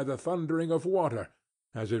deafened by the thundering of water,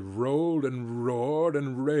 as it rolled and roared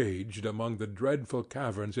and raged among the dreadful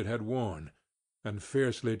caverns it had worn, and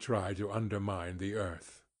fiercely tried to undermine the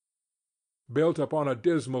earth. Built upon a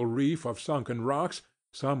dismal reef of sunken rocks,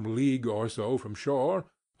 some league or so from shore,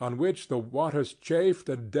 on which the waters chafed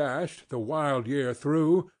and dashed the wild year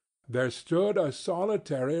through, there stood a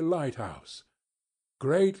solitary lighthouse.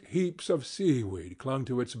 Great heaps of seaweed clung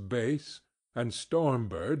to its base, and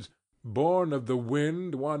storm-birds, born of the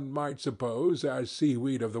wind one might suppose as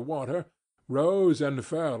seaweed of the water, rose and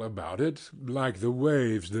fell about it like the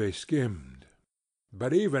waves they skimmed.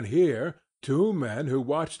 But even here 2 men who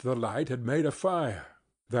watched the light had made a fire,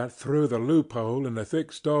 that through the loophole in the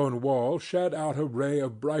thick stone wall shed out a ray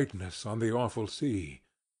of brightness on the awful sea.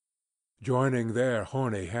 Joining their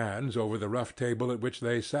horny hands over the rough table at which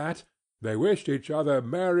they sat, they wished each other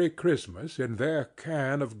Merry Christmas in their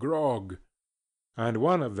can of grog. And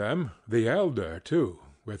one of them, the elder too,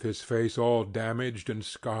 with his face all damaged and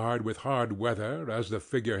scarred with hard weather as the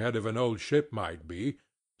figurehead of an old ship might be,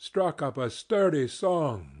 struck up a sturdy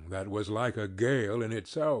song that was like a gale in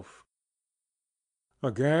itself.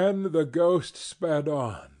 Again the ghost sped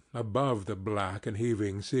on, above the black and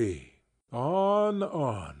heaving sea, on,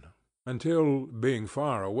 until, being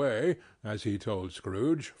far away, as he told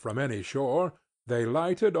Scrooge, from any shore, they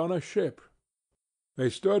lighted on a ship. They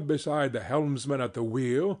stood beside the helmsman at the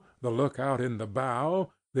wheel, the lookout in the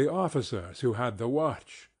bow, the officers who had the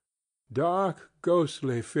watch. Dark,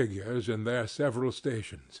 ghostly figures in their several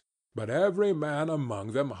stations, but every man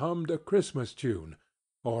among them hummed a Christmas tune,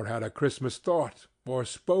 or had a Christmas thought, or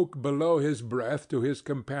spoke below his breath to his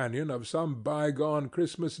companion of some bygone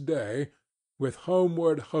Christmas day, with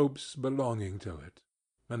homeward hopes belonging to it,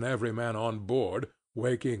 and every man on board,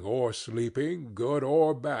 waking or sleeping, good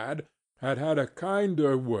or bad, had had a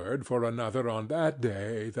kinder word for another on that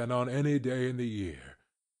day than on any day in the year,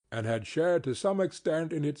 and had shared to some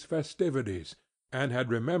extent in its festivities, and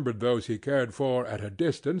had remembered those he cared for at a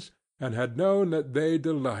distance, and had known that they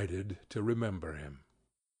delighted to remember him.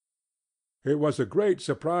 It was a great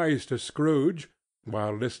surprise to Scrooge,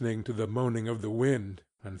 while listening to the moaning of the wind,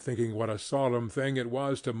 and thinking what a solemn thing it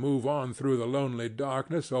was to move on through the lonely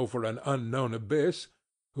darkness over an unknown abyss,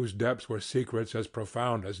 whose depths were secrets as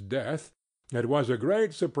profound as death, it was a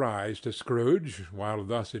great surprise to Scrooge, while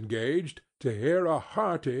thus engaged, to hear a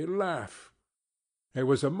hearty laugh. It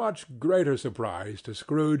was a much greater surprise to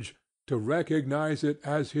Scrooge to recognize it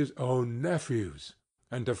as his own nephew's,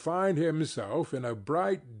 and to find himself in a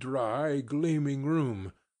bright, dry, gleaming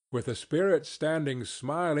room, with the spirit standing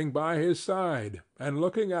smiling by his side, and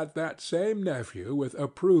looking at that same nephew with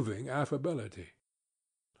approving affability.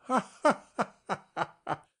 "Ha, ha, ha, ha,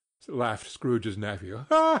 ha!" laughed Scrooge's nephew.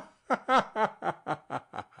 "Ha, ha, ha, ha,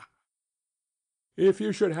 ha!" If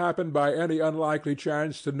you should happen by any unlikely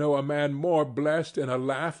chance to know a man more blessed in a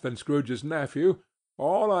laugh than Scrooge's nephew,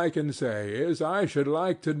 all I can say is I should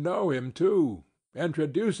like to know him too.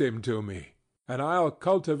 Introduce him to me, and I'll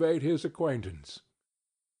cultivate his acquaintance.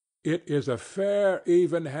 It is a fair,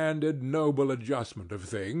 even-handed, noble adjustment of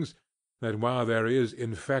things, that while there is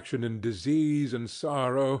infection and disease and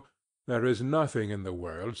sorrow, there is nothing in the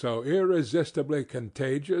world so irresistibly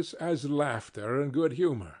contagious as laughter and good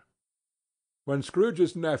humor. When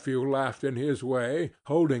Scrooge's nephew laughed in his way,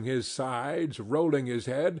 holding his sides, rolling his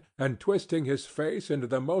head, and twisting his face into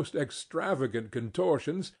the most extravagant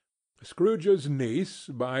contortions, Scrooge's niece,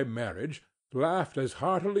 by marriage, laughed as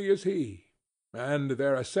heartily as he, and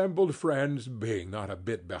their assembled friends, being not a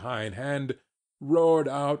bit behindhand, roared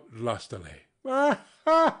out lustily, "Ha,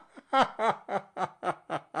 ha, ha,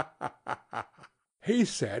 ha!" "He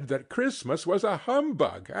said that Christmas was a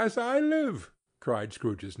humbug, as I live!" cried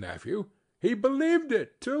Scrooge's nephew. "He believed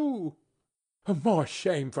it, too." "More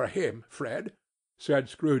shame for him, Fred," said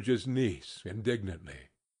Scrooge's niece, indignantly.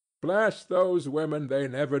 "Bless those women, they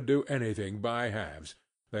never do anything by halves.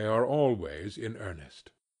 They are always in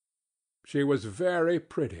earnest." She was very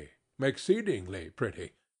pretty, exceedingly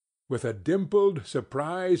pretty, with a dimpled,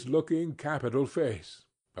 surprised-looking, capital face,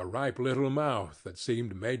 a ripe little mouth that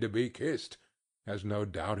seemed made to be kissed, as no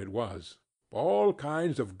doubt it was, all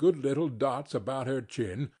kinds of good little dots about her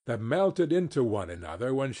chin that melted into one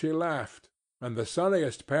another when she laughed, and the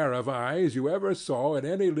sunniest pair of eyes you ever saw in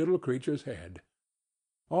any little creature's head.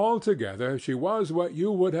 Altogether she was what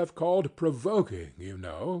you would have called provoking, you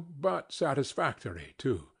know, but satisfactory,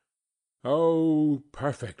 too. Oh,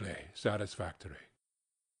 perfectly satisfactory.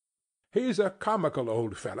 "He's a comical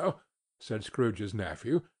old fellow," said Scrooge's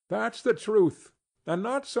nephew. "That's the truth, and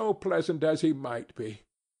not so pleasant as he might be.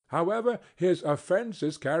 However, his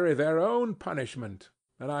offences carry their own punishment,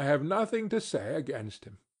 and I have nothing to say against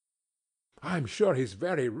him." "I'm sure he's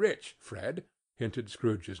very rich, Fred," hinted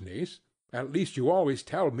Scrooge's niece. "At least you always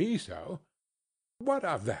tell me so." "What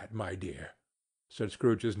of that, my dear?" said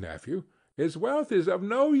Scrooge's nephew. "His wealth is of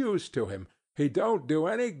no use to him. He don't do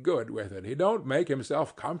any good with it. He don't make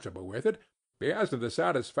himself comfortable with it. He hasn't the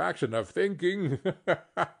satisfaction of thinking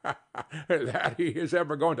that he is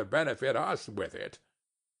ever going to benefit us with it."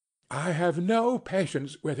 "I have no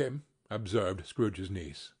patience with him," observed Scrooge's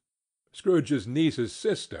niece. Scrooge's niece's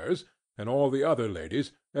sisters, and all the other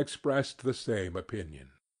ladies, expressed the same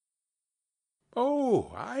opinion.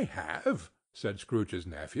 "Oh, I have," said Scrooge's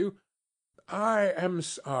nephew. "I am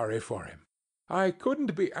sorry for him. I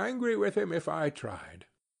couldn't be angry with him if I tried.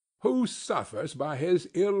 Who suffers by his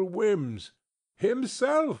ill whims?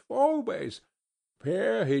 Himself, always.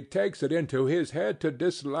 Here he takes it into his head to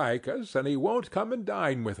dislike us, and he won't come and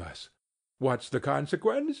dine with us. What's the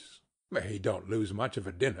consequence? He don't lose much of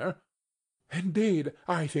a dinner." "Indeed,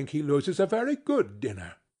 I think he loses a very good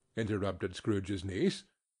dinner," interrupted Scrooge's niece.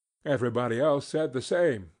 Everybody else said the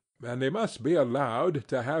same, and they must be allowed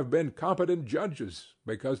to have been competent judges,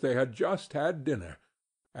 because they had just had dinner,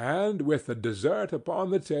 and, with the dessert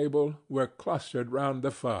upon the table, were clustered round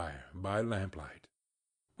the fire by lamplight.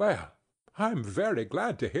 "Well, I'm very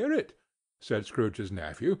glad to hear it," said Scrooge's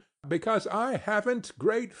nephew, "because I haven't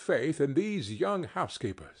great faith in these young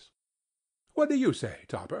housekeepers. What do you say,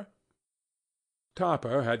 Topper?"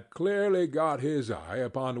 Topper had clearly got his eye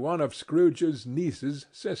upon one of Scrooge's niece's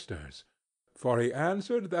sisters, for he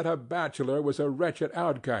answered that a bachelor was a wretched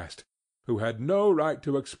outcast, who had no right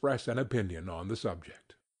to express an opinion on the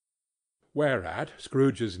subject. Whereat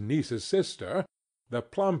Scrooge's niece's sister, the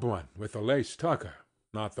plump one with the lace tucker,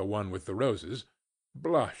 not the one with the roses,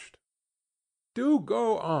 blushed. "Do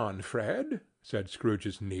go on, Fred," said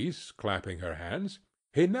Scrooge's niece, clapping her hands.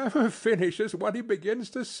 "He never finishes what he begins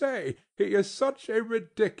to say. He is such a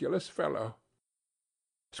ridiculous fellow."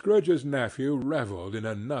 Scrooge's nephew revelled in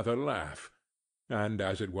another laugh, and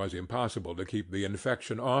as it was impossible to keep the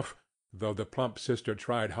infection off, though the plump sister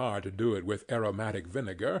tried hard to do it with aromatic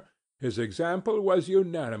vinegar, his example was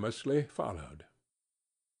unanimously followed.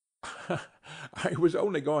 "I was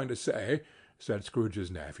only going to say," said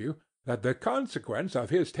Scrooge's nephew, "that the consequence of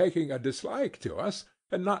his taking a dislike to us,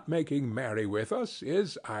 and not making merry with us,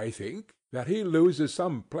 is, I think, that he loses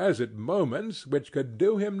some pleasant moments which could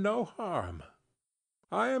do him no harm.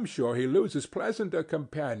 I am sure he loses pleasanter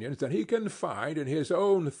companions than he can find in his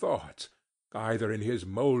own thoughts, either in his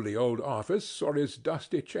mouldy old office or his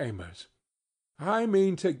dusty chambers. I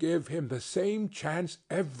mean to give him the same chance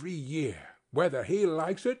every year, whether he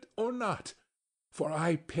likes it or not, for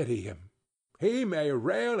I pity him. He may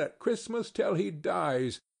rail at Christmas till he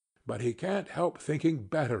dies, but he can't help thinking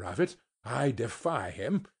better of it, I defy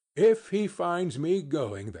him, if he finds me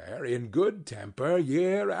going there in good temper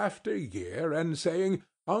year after year, and saying,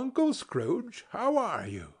 'Uncle Scrooge, how are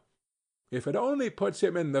you?' If it only puts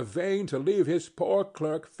him in the vein to leave his poor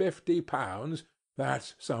clerk £50,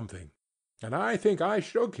 that's something, and I think I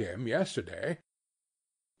shook him yesterday."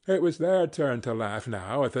 It was their turn to laugh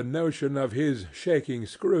now at the notion of his shaking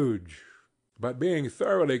Scrooge, but being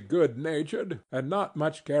thoroughly good-natured, and not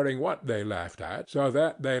much caring what they laughed at, so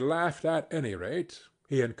that they laughed at any rate,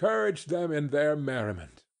 he encouraged them in their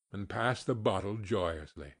merriment, and passed the bottle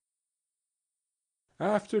joyously.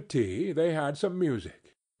 After tea they had some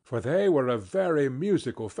music, for they were a very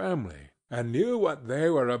musical family, and knew what they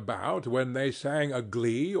were about when they sang a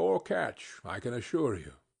glee or catch, I can assure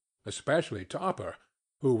you, especially Topper,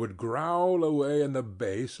 who would growl away in the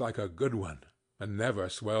bass like a good one, and never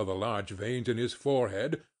swell the large veins in his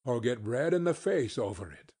forehead, or get red in the face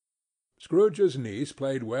over it. Scrooge's niece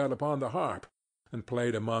played well upon the harp, and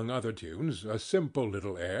played among other tunes a simple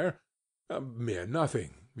little air, a mere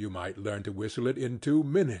nothing, you might learn to whistle it in 2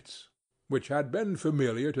 minutes, which had been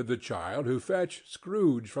familiar to the child who fetched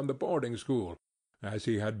Scrooge from the boarding-school, as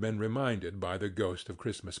he had been reminded by the ghost of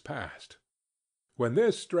Christmas past. When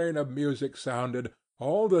this strain of music sounded,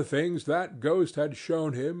 all the things that ghost had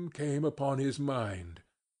shown him came upon his mind.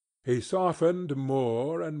 He softened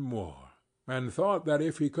more and more, and thought that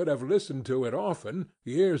if he could have listened to it often,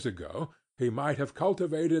 years ago, he might have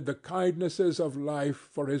cultivated the kindnesses of life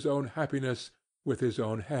for his own happiness with his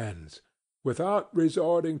own hands, without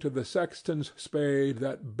resorting to the sexton's spade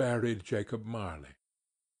that buried Jacob Marley.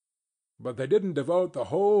 But they didn't devote the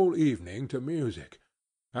whole evening to music.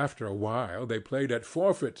 After a while they played at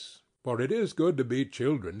forfeits, for it is good to be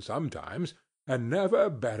children sometimes, and never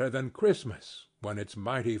better than Christmas, when its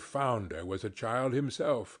mighty founder was a child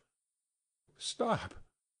himself. Stop!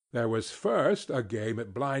 There was first a game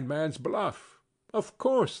at blindman's buff. Of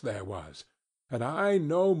course there was, and I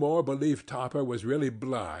no more believe Topper was really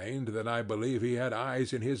blind than I believe he had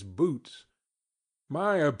eyes in his boots.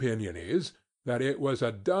 My opinion is that it was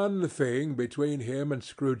a done thing between him and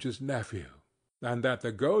Scrooge's nephew, and that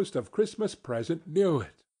the ghost of Christmas Present knew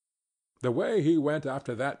it. The way he went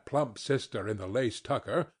after that plump sister in the lace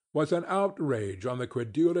tucker was an outrage on the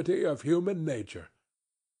credulity of human nature.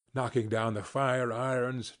 Knocking down the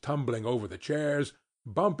fire-irons, tumbling over the chairs,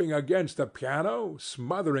 bumping against the piano,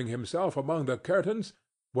 smothering himself among the curtains,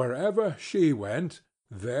 wherever she went,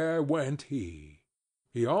 there went he.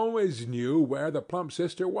 He always knew where the plump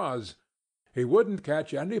sister was. He wouldn't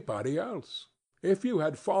catch anybody else. If you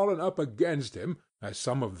had fallen up against him, as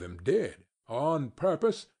some of them did, on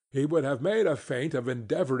purpose, he would have made a feint of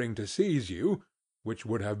endeavoring to seize you, which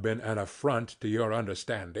would have been an affront to your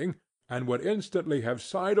understanding, and would instantly have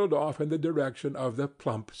sidled off in the direction of the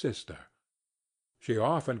plump sister. She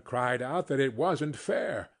often cried out that it wasn't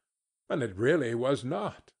fair, and it really was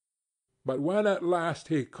not. But when at last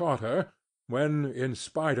he caught her, when, in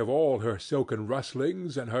spite of all her silken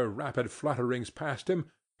rustlings and her rapid flutterings past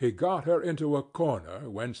him, he got her into a corner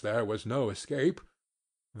whence there was no escape,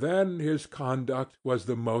 then his conduct was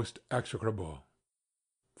the most execrable.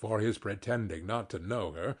 For his pretending not to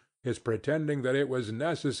know her, his pretending that it was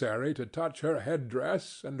necessary to touch her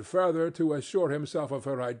head-dress, and further to assure himself of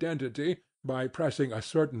her identity by pressing a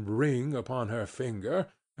certain ring upon her finger,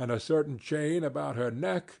 and a certain chain about her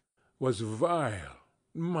neck, was vile,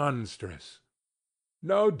 monstrous.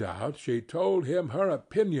 No doubt she told him her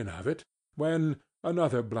opinion of it, when,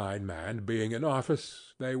 another blind man being in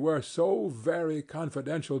office, they were so very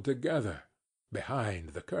confidential together, behind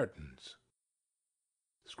the curtains.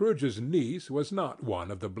 Scrooge's niece was not one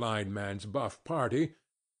of the blind man's buff party,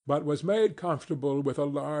 but was made comfortable with a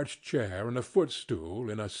large chair and a footstool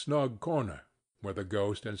in a snug corner, where the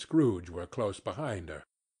ghost and Scrooge were close behind her.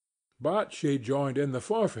 But she joined in the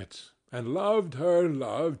forfeits, and loved her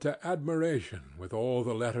love to admiration with all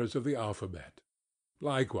the letters of the alphabet.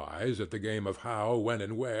 Likewise, at the game of How, When,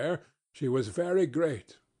 and Where, she was very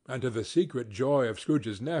great, and to the secret joy of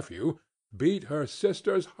Scrooge's nephew, beat her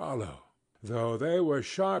sisters hollow, though they were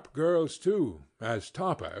sharp girls too, as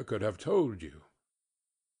Topper could have told you.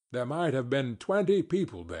 There might have been 20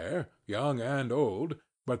 people there, young and old,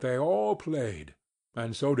 but they all played,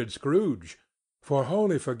 and so did Scrooge, for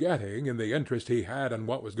wholly forgetting, in the interest he had in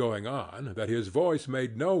what was going on, that his voice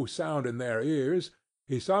made no sound in their ears,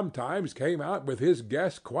 he sometimes came out with his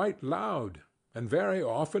guess quite loud, and very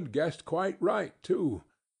often guessed quite right too,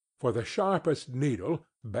 for the sharpest needle,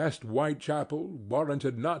 best Whitechapel,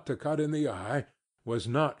 warranted not to cut in the eye, was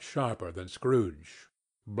not sharper than Scrooge,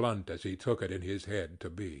 blunt as he took it in his head to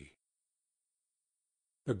be.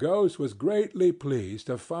 The ghost was greatly pleased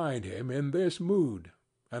to find him in this mood,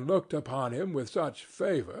 and looked upon him with such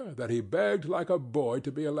favour that he begged like a boy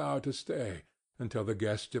to be allowed to stay until the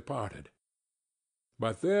guests departed.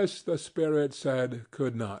 But this the spirit said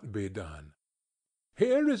could not be done.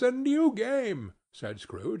 "Here is a new game," said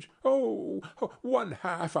Scrooge. "Oh,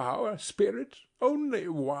 1/2 hour, spirit, only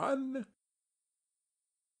one."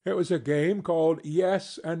 It was a game called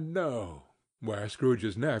Yes and No, where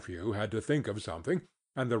Scrooge's nephew had to think of something,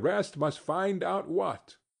 and the rest must find out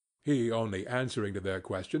what, he only answering to their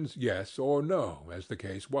questions yes or no, as the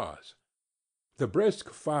case was. The brisk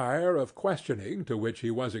fire of questioning to which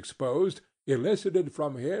he was exposed elicited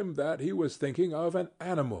from him that he was thinking of an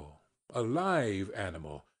animal, a live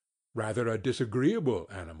animal, rather a disagreeable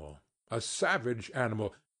animal, a savage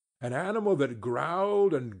animal, an animal that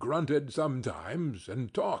growled and grunted sometimes,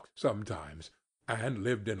 and talked sometimes, and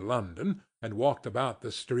lived in London, and walked about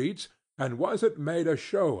the streets, and wasn't made a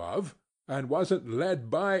show of, and wasn't led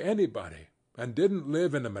by anybody, and didn't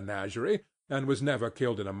live in a menagerie, and was never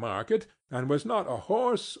killed in a market, and was not a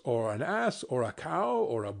horse, or an ass, or a cow,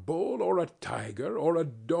 or a bull, or a tiger, or a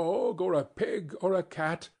dog, or a pig, or a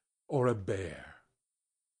cat, or a bear.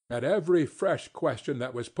 At every fresh question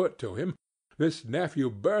that was put to him, this nephew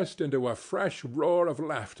burst into a fresh roar of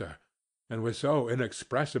laughter, and was so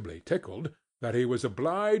inexpressibly tickled that he was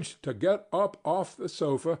obliged to get up off the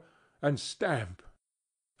sofa and stamp.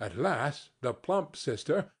 At last the plump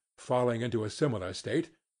sister, falling into a similar state,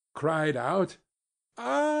 cried out,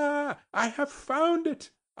 "Ah, I have found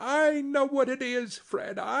it! I know what it is,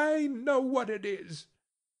 Fred, I know what it is."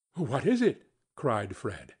 "What is it?" cried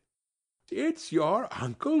Fred. "It's your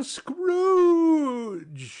Uncle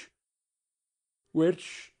Scrooge."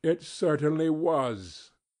 Which it certainly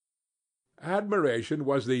was. Admiration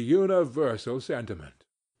was the universal sentiment,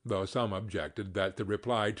 though some objected that the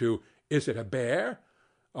reply to "Is it a bear?"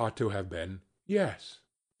 ought to have been "Yes,"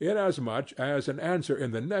 inasmuch as an answer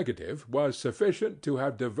in the negative was sufficient to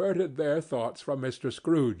have diverted their thoughts from Mr.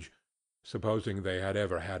 Scrooge, supposing they had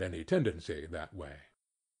ever had any tendency that way.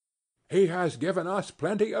 "He has given us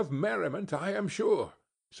plenty of merriment, I am sure,"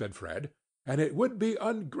 said Fred, "and it would be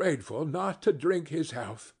ungrateful not to drink his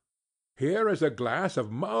health. Here is a glass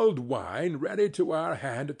of mulled wine ready to our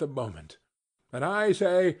hand at the moment, and I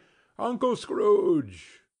say, Uncle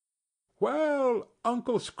Scrooge!" "Well,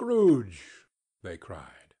 Uncle Scrooge!" they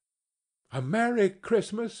cried. "A Merry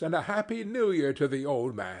Christmas and a Happy New Year to the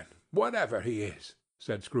old man, whatever he is,"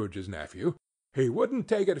 said Scrooge's nephew. "He wouldn't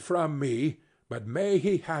take it from me, but may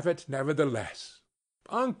he have it nevertheless.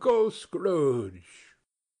 Uncle Scrooge!"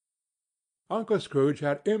 Uncle Scrooge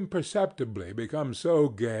had imperceptibly become so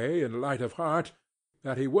gay and light of heart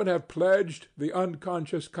that he would have pledged the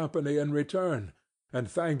unconscious company in return, and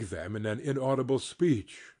thanked them in an inaudible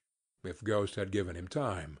speech, if Ghost had given him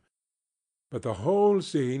time. But the whole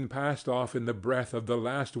scene passed off in the breath of the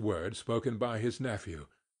last word spoken by his nephew,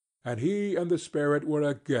 and he and the spirit were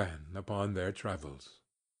again upon their travels.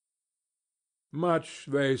 Much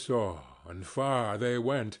they saw, and far they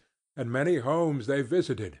went, and many homes they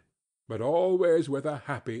visited, but always with a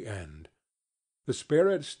happy end. The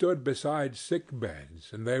spirit stood beside sick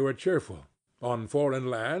beds, and they were cheerful; on foreign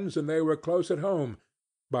lands, and they were close at home;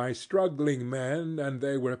 by struggling men, and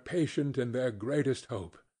they were patient in their greatest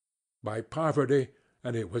hope; by poverty,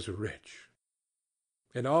 and it was rich.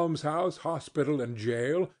 In almshouse, hospital, and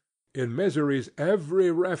jail, in misery's every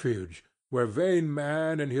refuge, where vain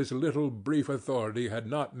man in his little brief authority had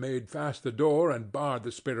not made fast the door and barred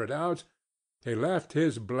the spirit out, he left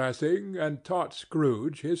his blessing and taught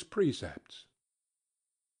Scrooge his precepts.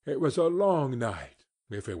 It was a long night,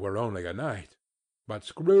 if it were only a night. But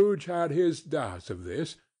Scrooge had his doubts of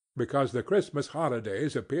this, because the Christmas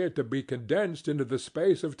holidays appeared to be condensed into the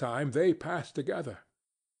space of time they passed together.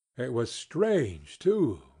 It was strange,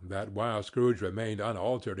 too, that while Scrooge remained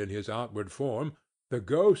unaltered in his outward form, the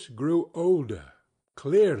ghost grew older,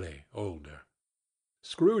 clearly older.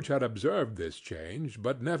 Scrooge had observed this change,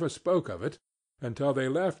 but never spoke of it until they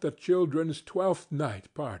left the children's Twelfth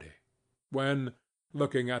Night party, when,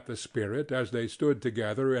 looking at the spirit as they stood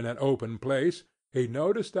together in an open place, he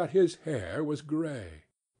noticed that his hair was grey.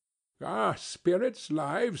 "Are spirits'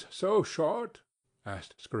 lives so short?"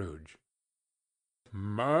 asked Scrooge.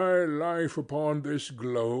 "My life upon this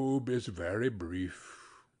globe is very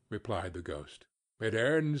brief," replied the ghost. "It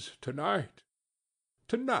ends to-night."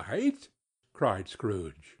 "To-night?" cried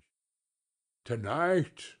Scrooge.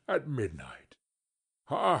 "To-night at midnight.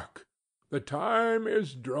 Hark! The time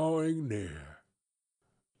is drawing near."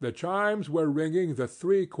 The chimes were ringing the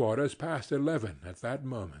 11:75 at that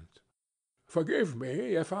moment. "Forgive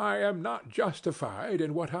me if I am not justified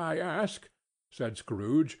in what I ask," said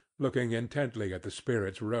Scrooge, looking intently at the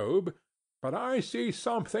spirit's robe, "but I see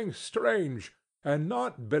something strange, and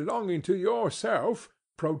not belonging to yourself,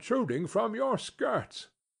 protruding from your skirts.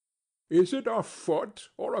 Is it a foot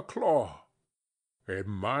or a claw?" "It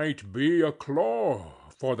might be a claw,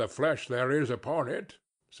 for the flesh there is upon it,"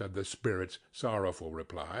 said the spirit's sorrowful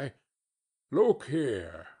reply. "Look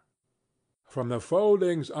here." From the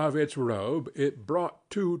foldings of its robe it brought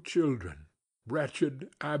two children,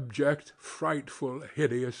 wretched, abject, frightful,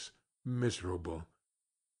 hideous, miserable.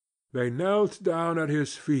 They knelt down at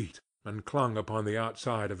his feet and clung upon the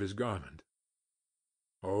outside of his garment.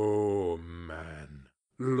 "Oh, man,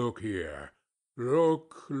 look here!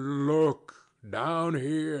 Look down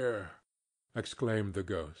here!" exclaimed the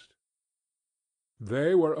ghost.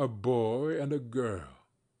 They were a boy and a girl,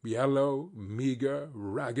 yellow, meagre,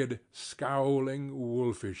 ragged, scowling,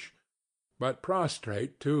 wolfish, but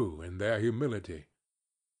prostrate, too, in their humility.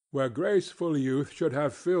 Where graceful youth should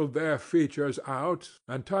have filled their features out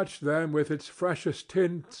and touched them with its freshest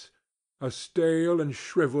tints, a stale and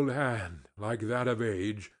shrivelled hand, like that of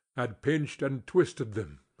age, had pinched and twisted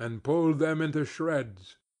them and pulled them into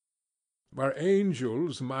shreds. Where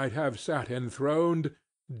angels might have sat enthroned,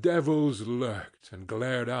 devils lurked and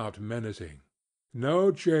glared out menacing.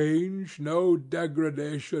 No change, no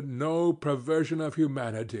degradation, no perversion of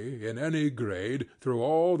humanity, in any grade, through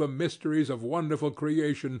all the mysteries of wonderful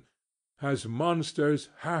creation, has monsters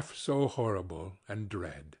half so horrible and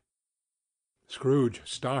dread. Scrooge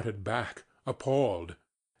started back, appalled.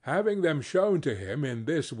 Having them shown to him in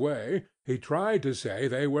this way, he tried to say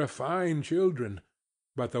they were fine children,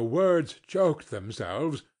 but the words choked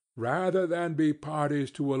themselves rather than be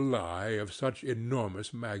parties to a lie of such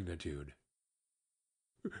enormous magnitude.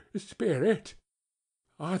 "Spirit!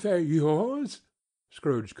 Are they yours?"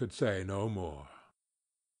 Scrooge could say no more.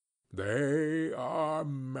 "They are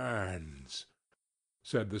man's,"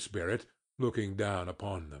 said the spirit, looking down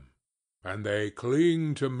upon them, "and they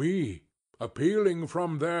cling to me, appealing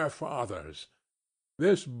from their fathers.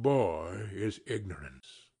 This boy is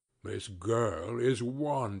ignorance. This girl is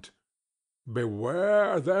want.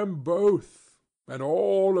 Beware them both, and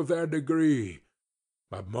all of their degree,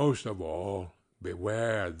 but most of all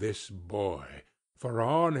beware this boy, for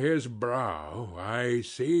on his brow I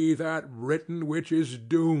see that written which is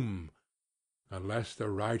doom, unless the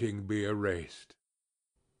writing be erased.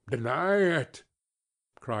 Deny it!"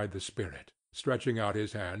 cried the spirit, stretching out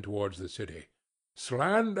his hand towards the city.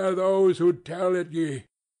 "Slander those who tell it ye.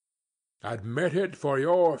 Admit it for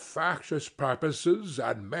your factious purposes,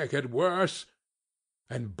 and make it worse,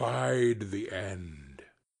 and bide the end."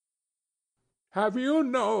 "Have you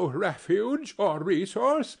no refuge or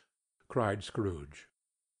resource?" cried Scrooge.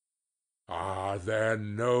 "Are there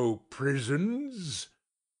no prisons?"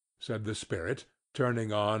 said the spirit,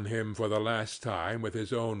 turning on him for the last time with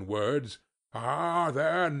his own words. "Are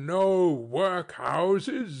there no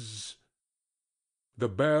workhouses?" The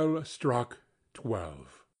bell struck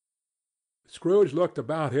 12. Scrooge looked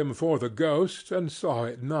about him for the ghost, and saw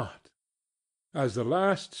it not. As the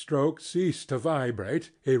last stroke ceased to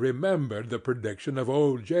vibrate, he remembered the prediction of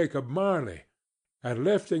old Jacob Marley, and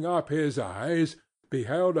lifting up his eyes,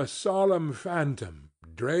 beheld a solemn phantom,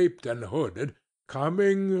 draped and hooded,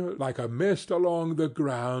 coming, like a mist along the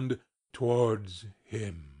ground, towards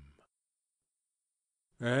him.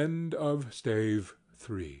 End of Stave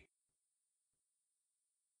 3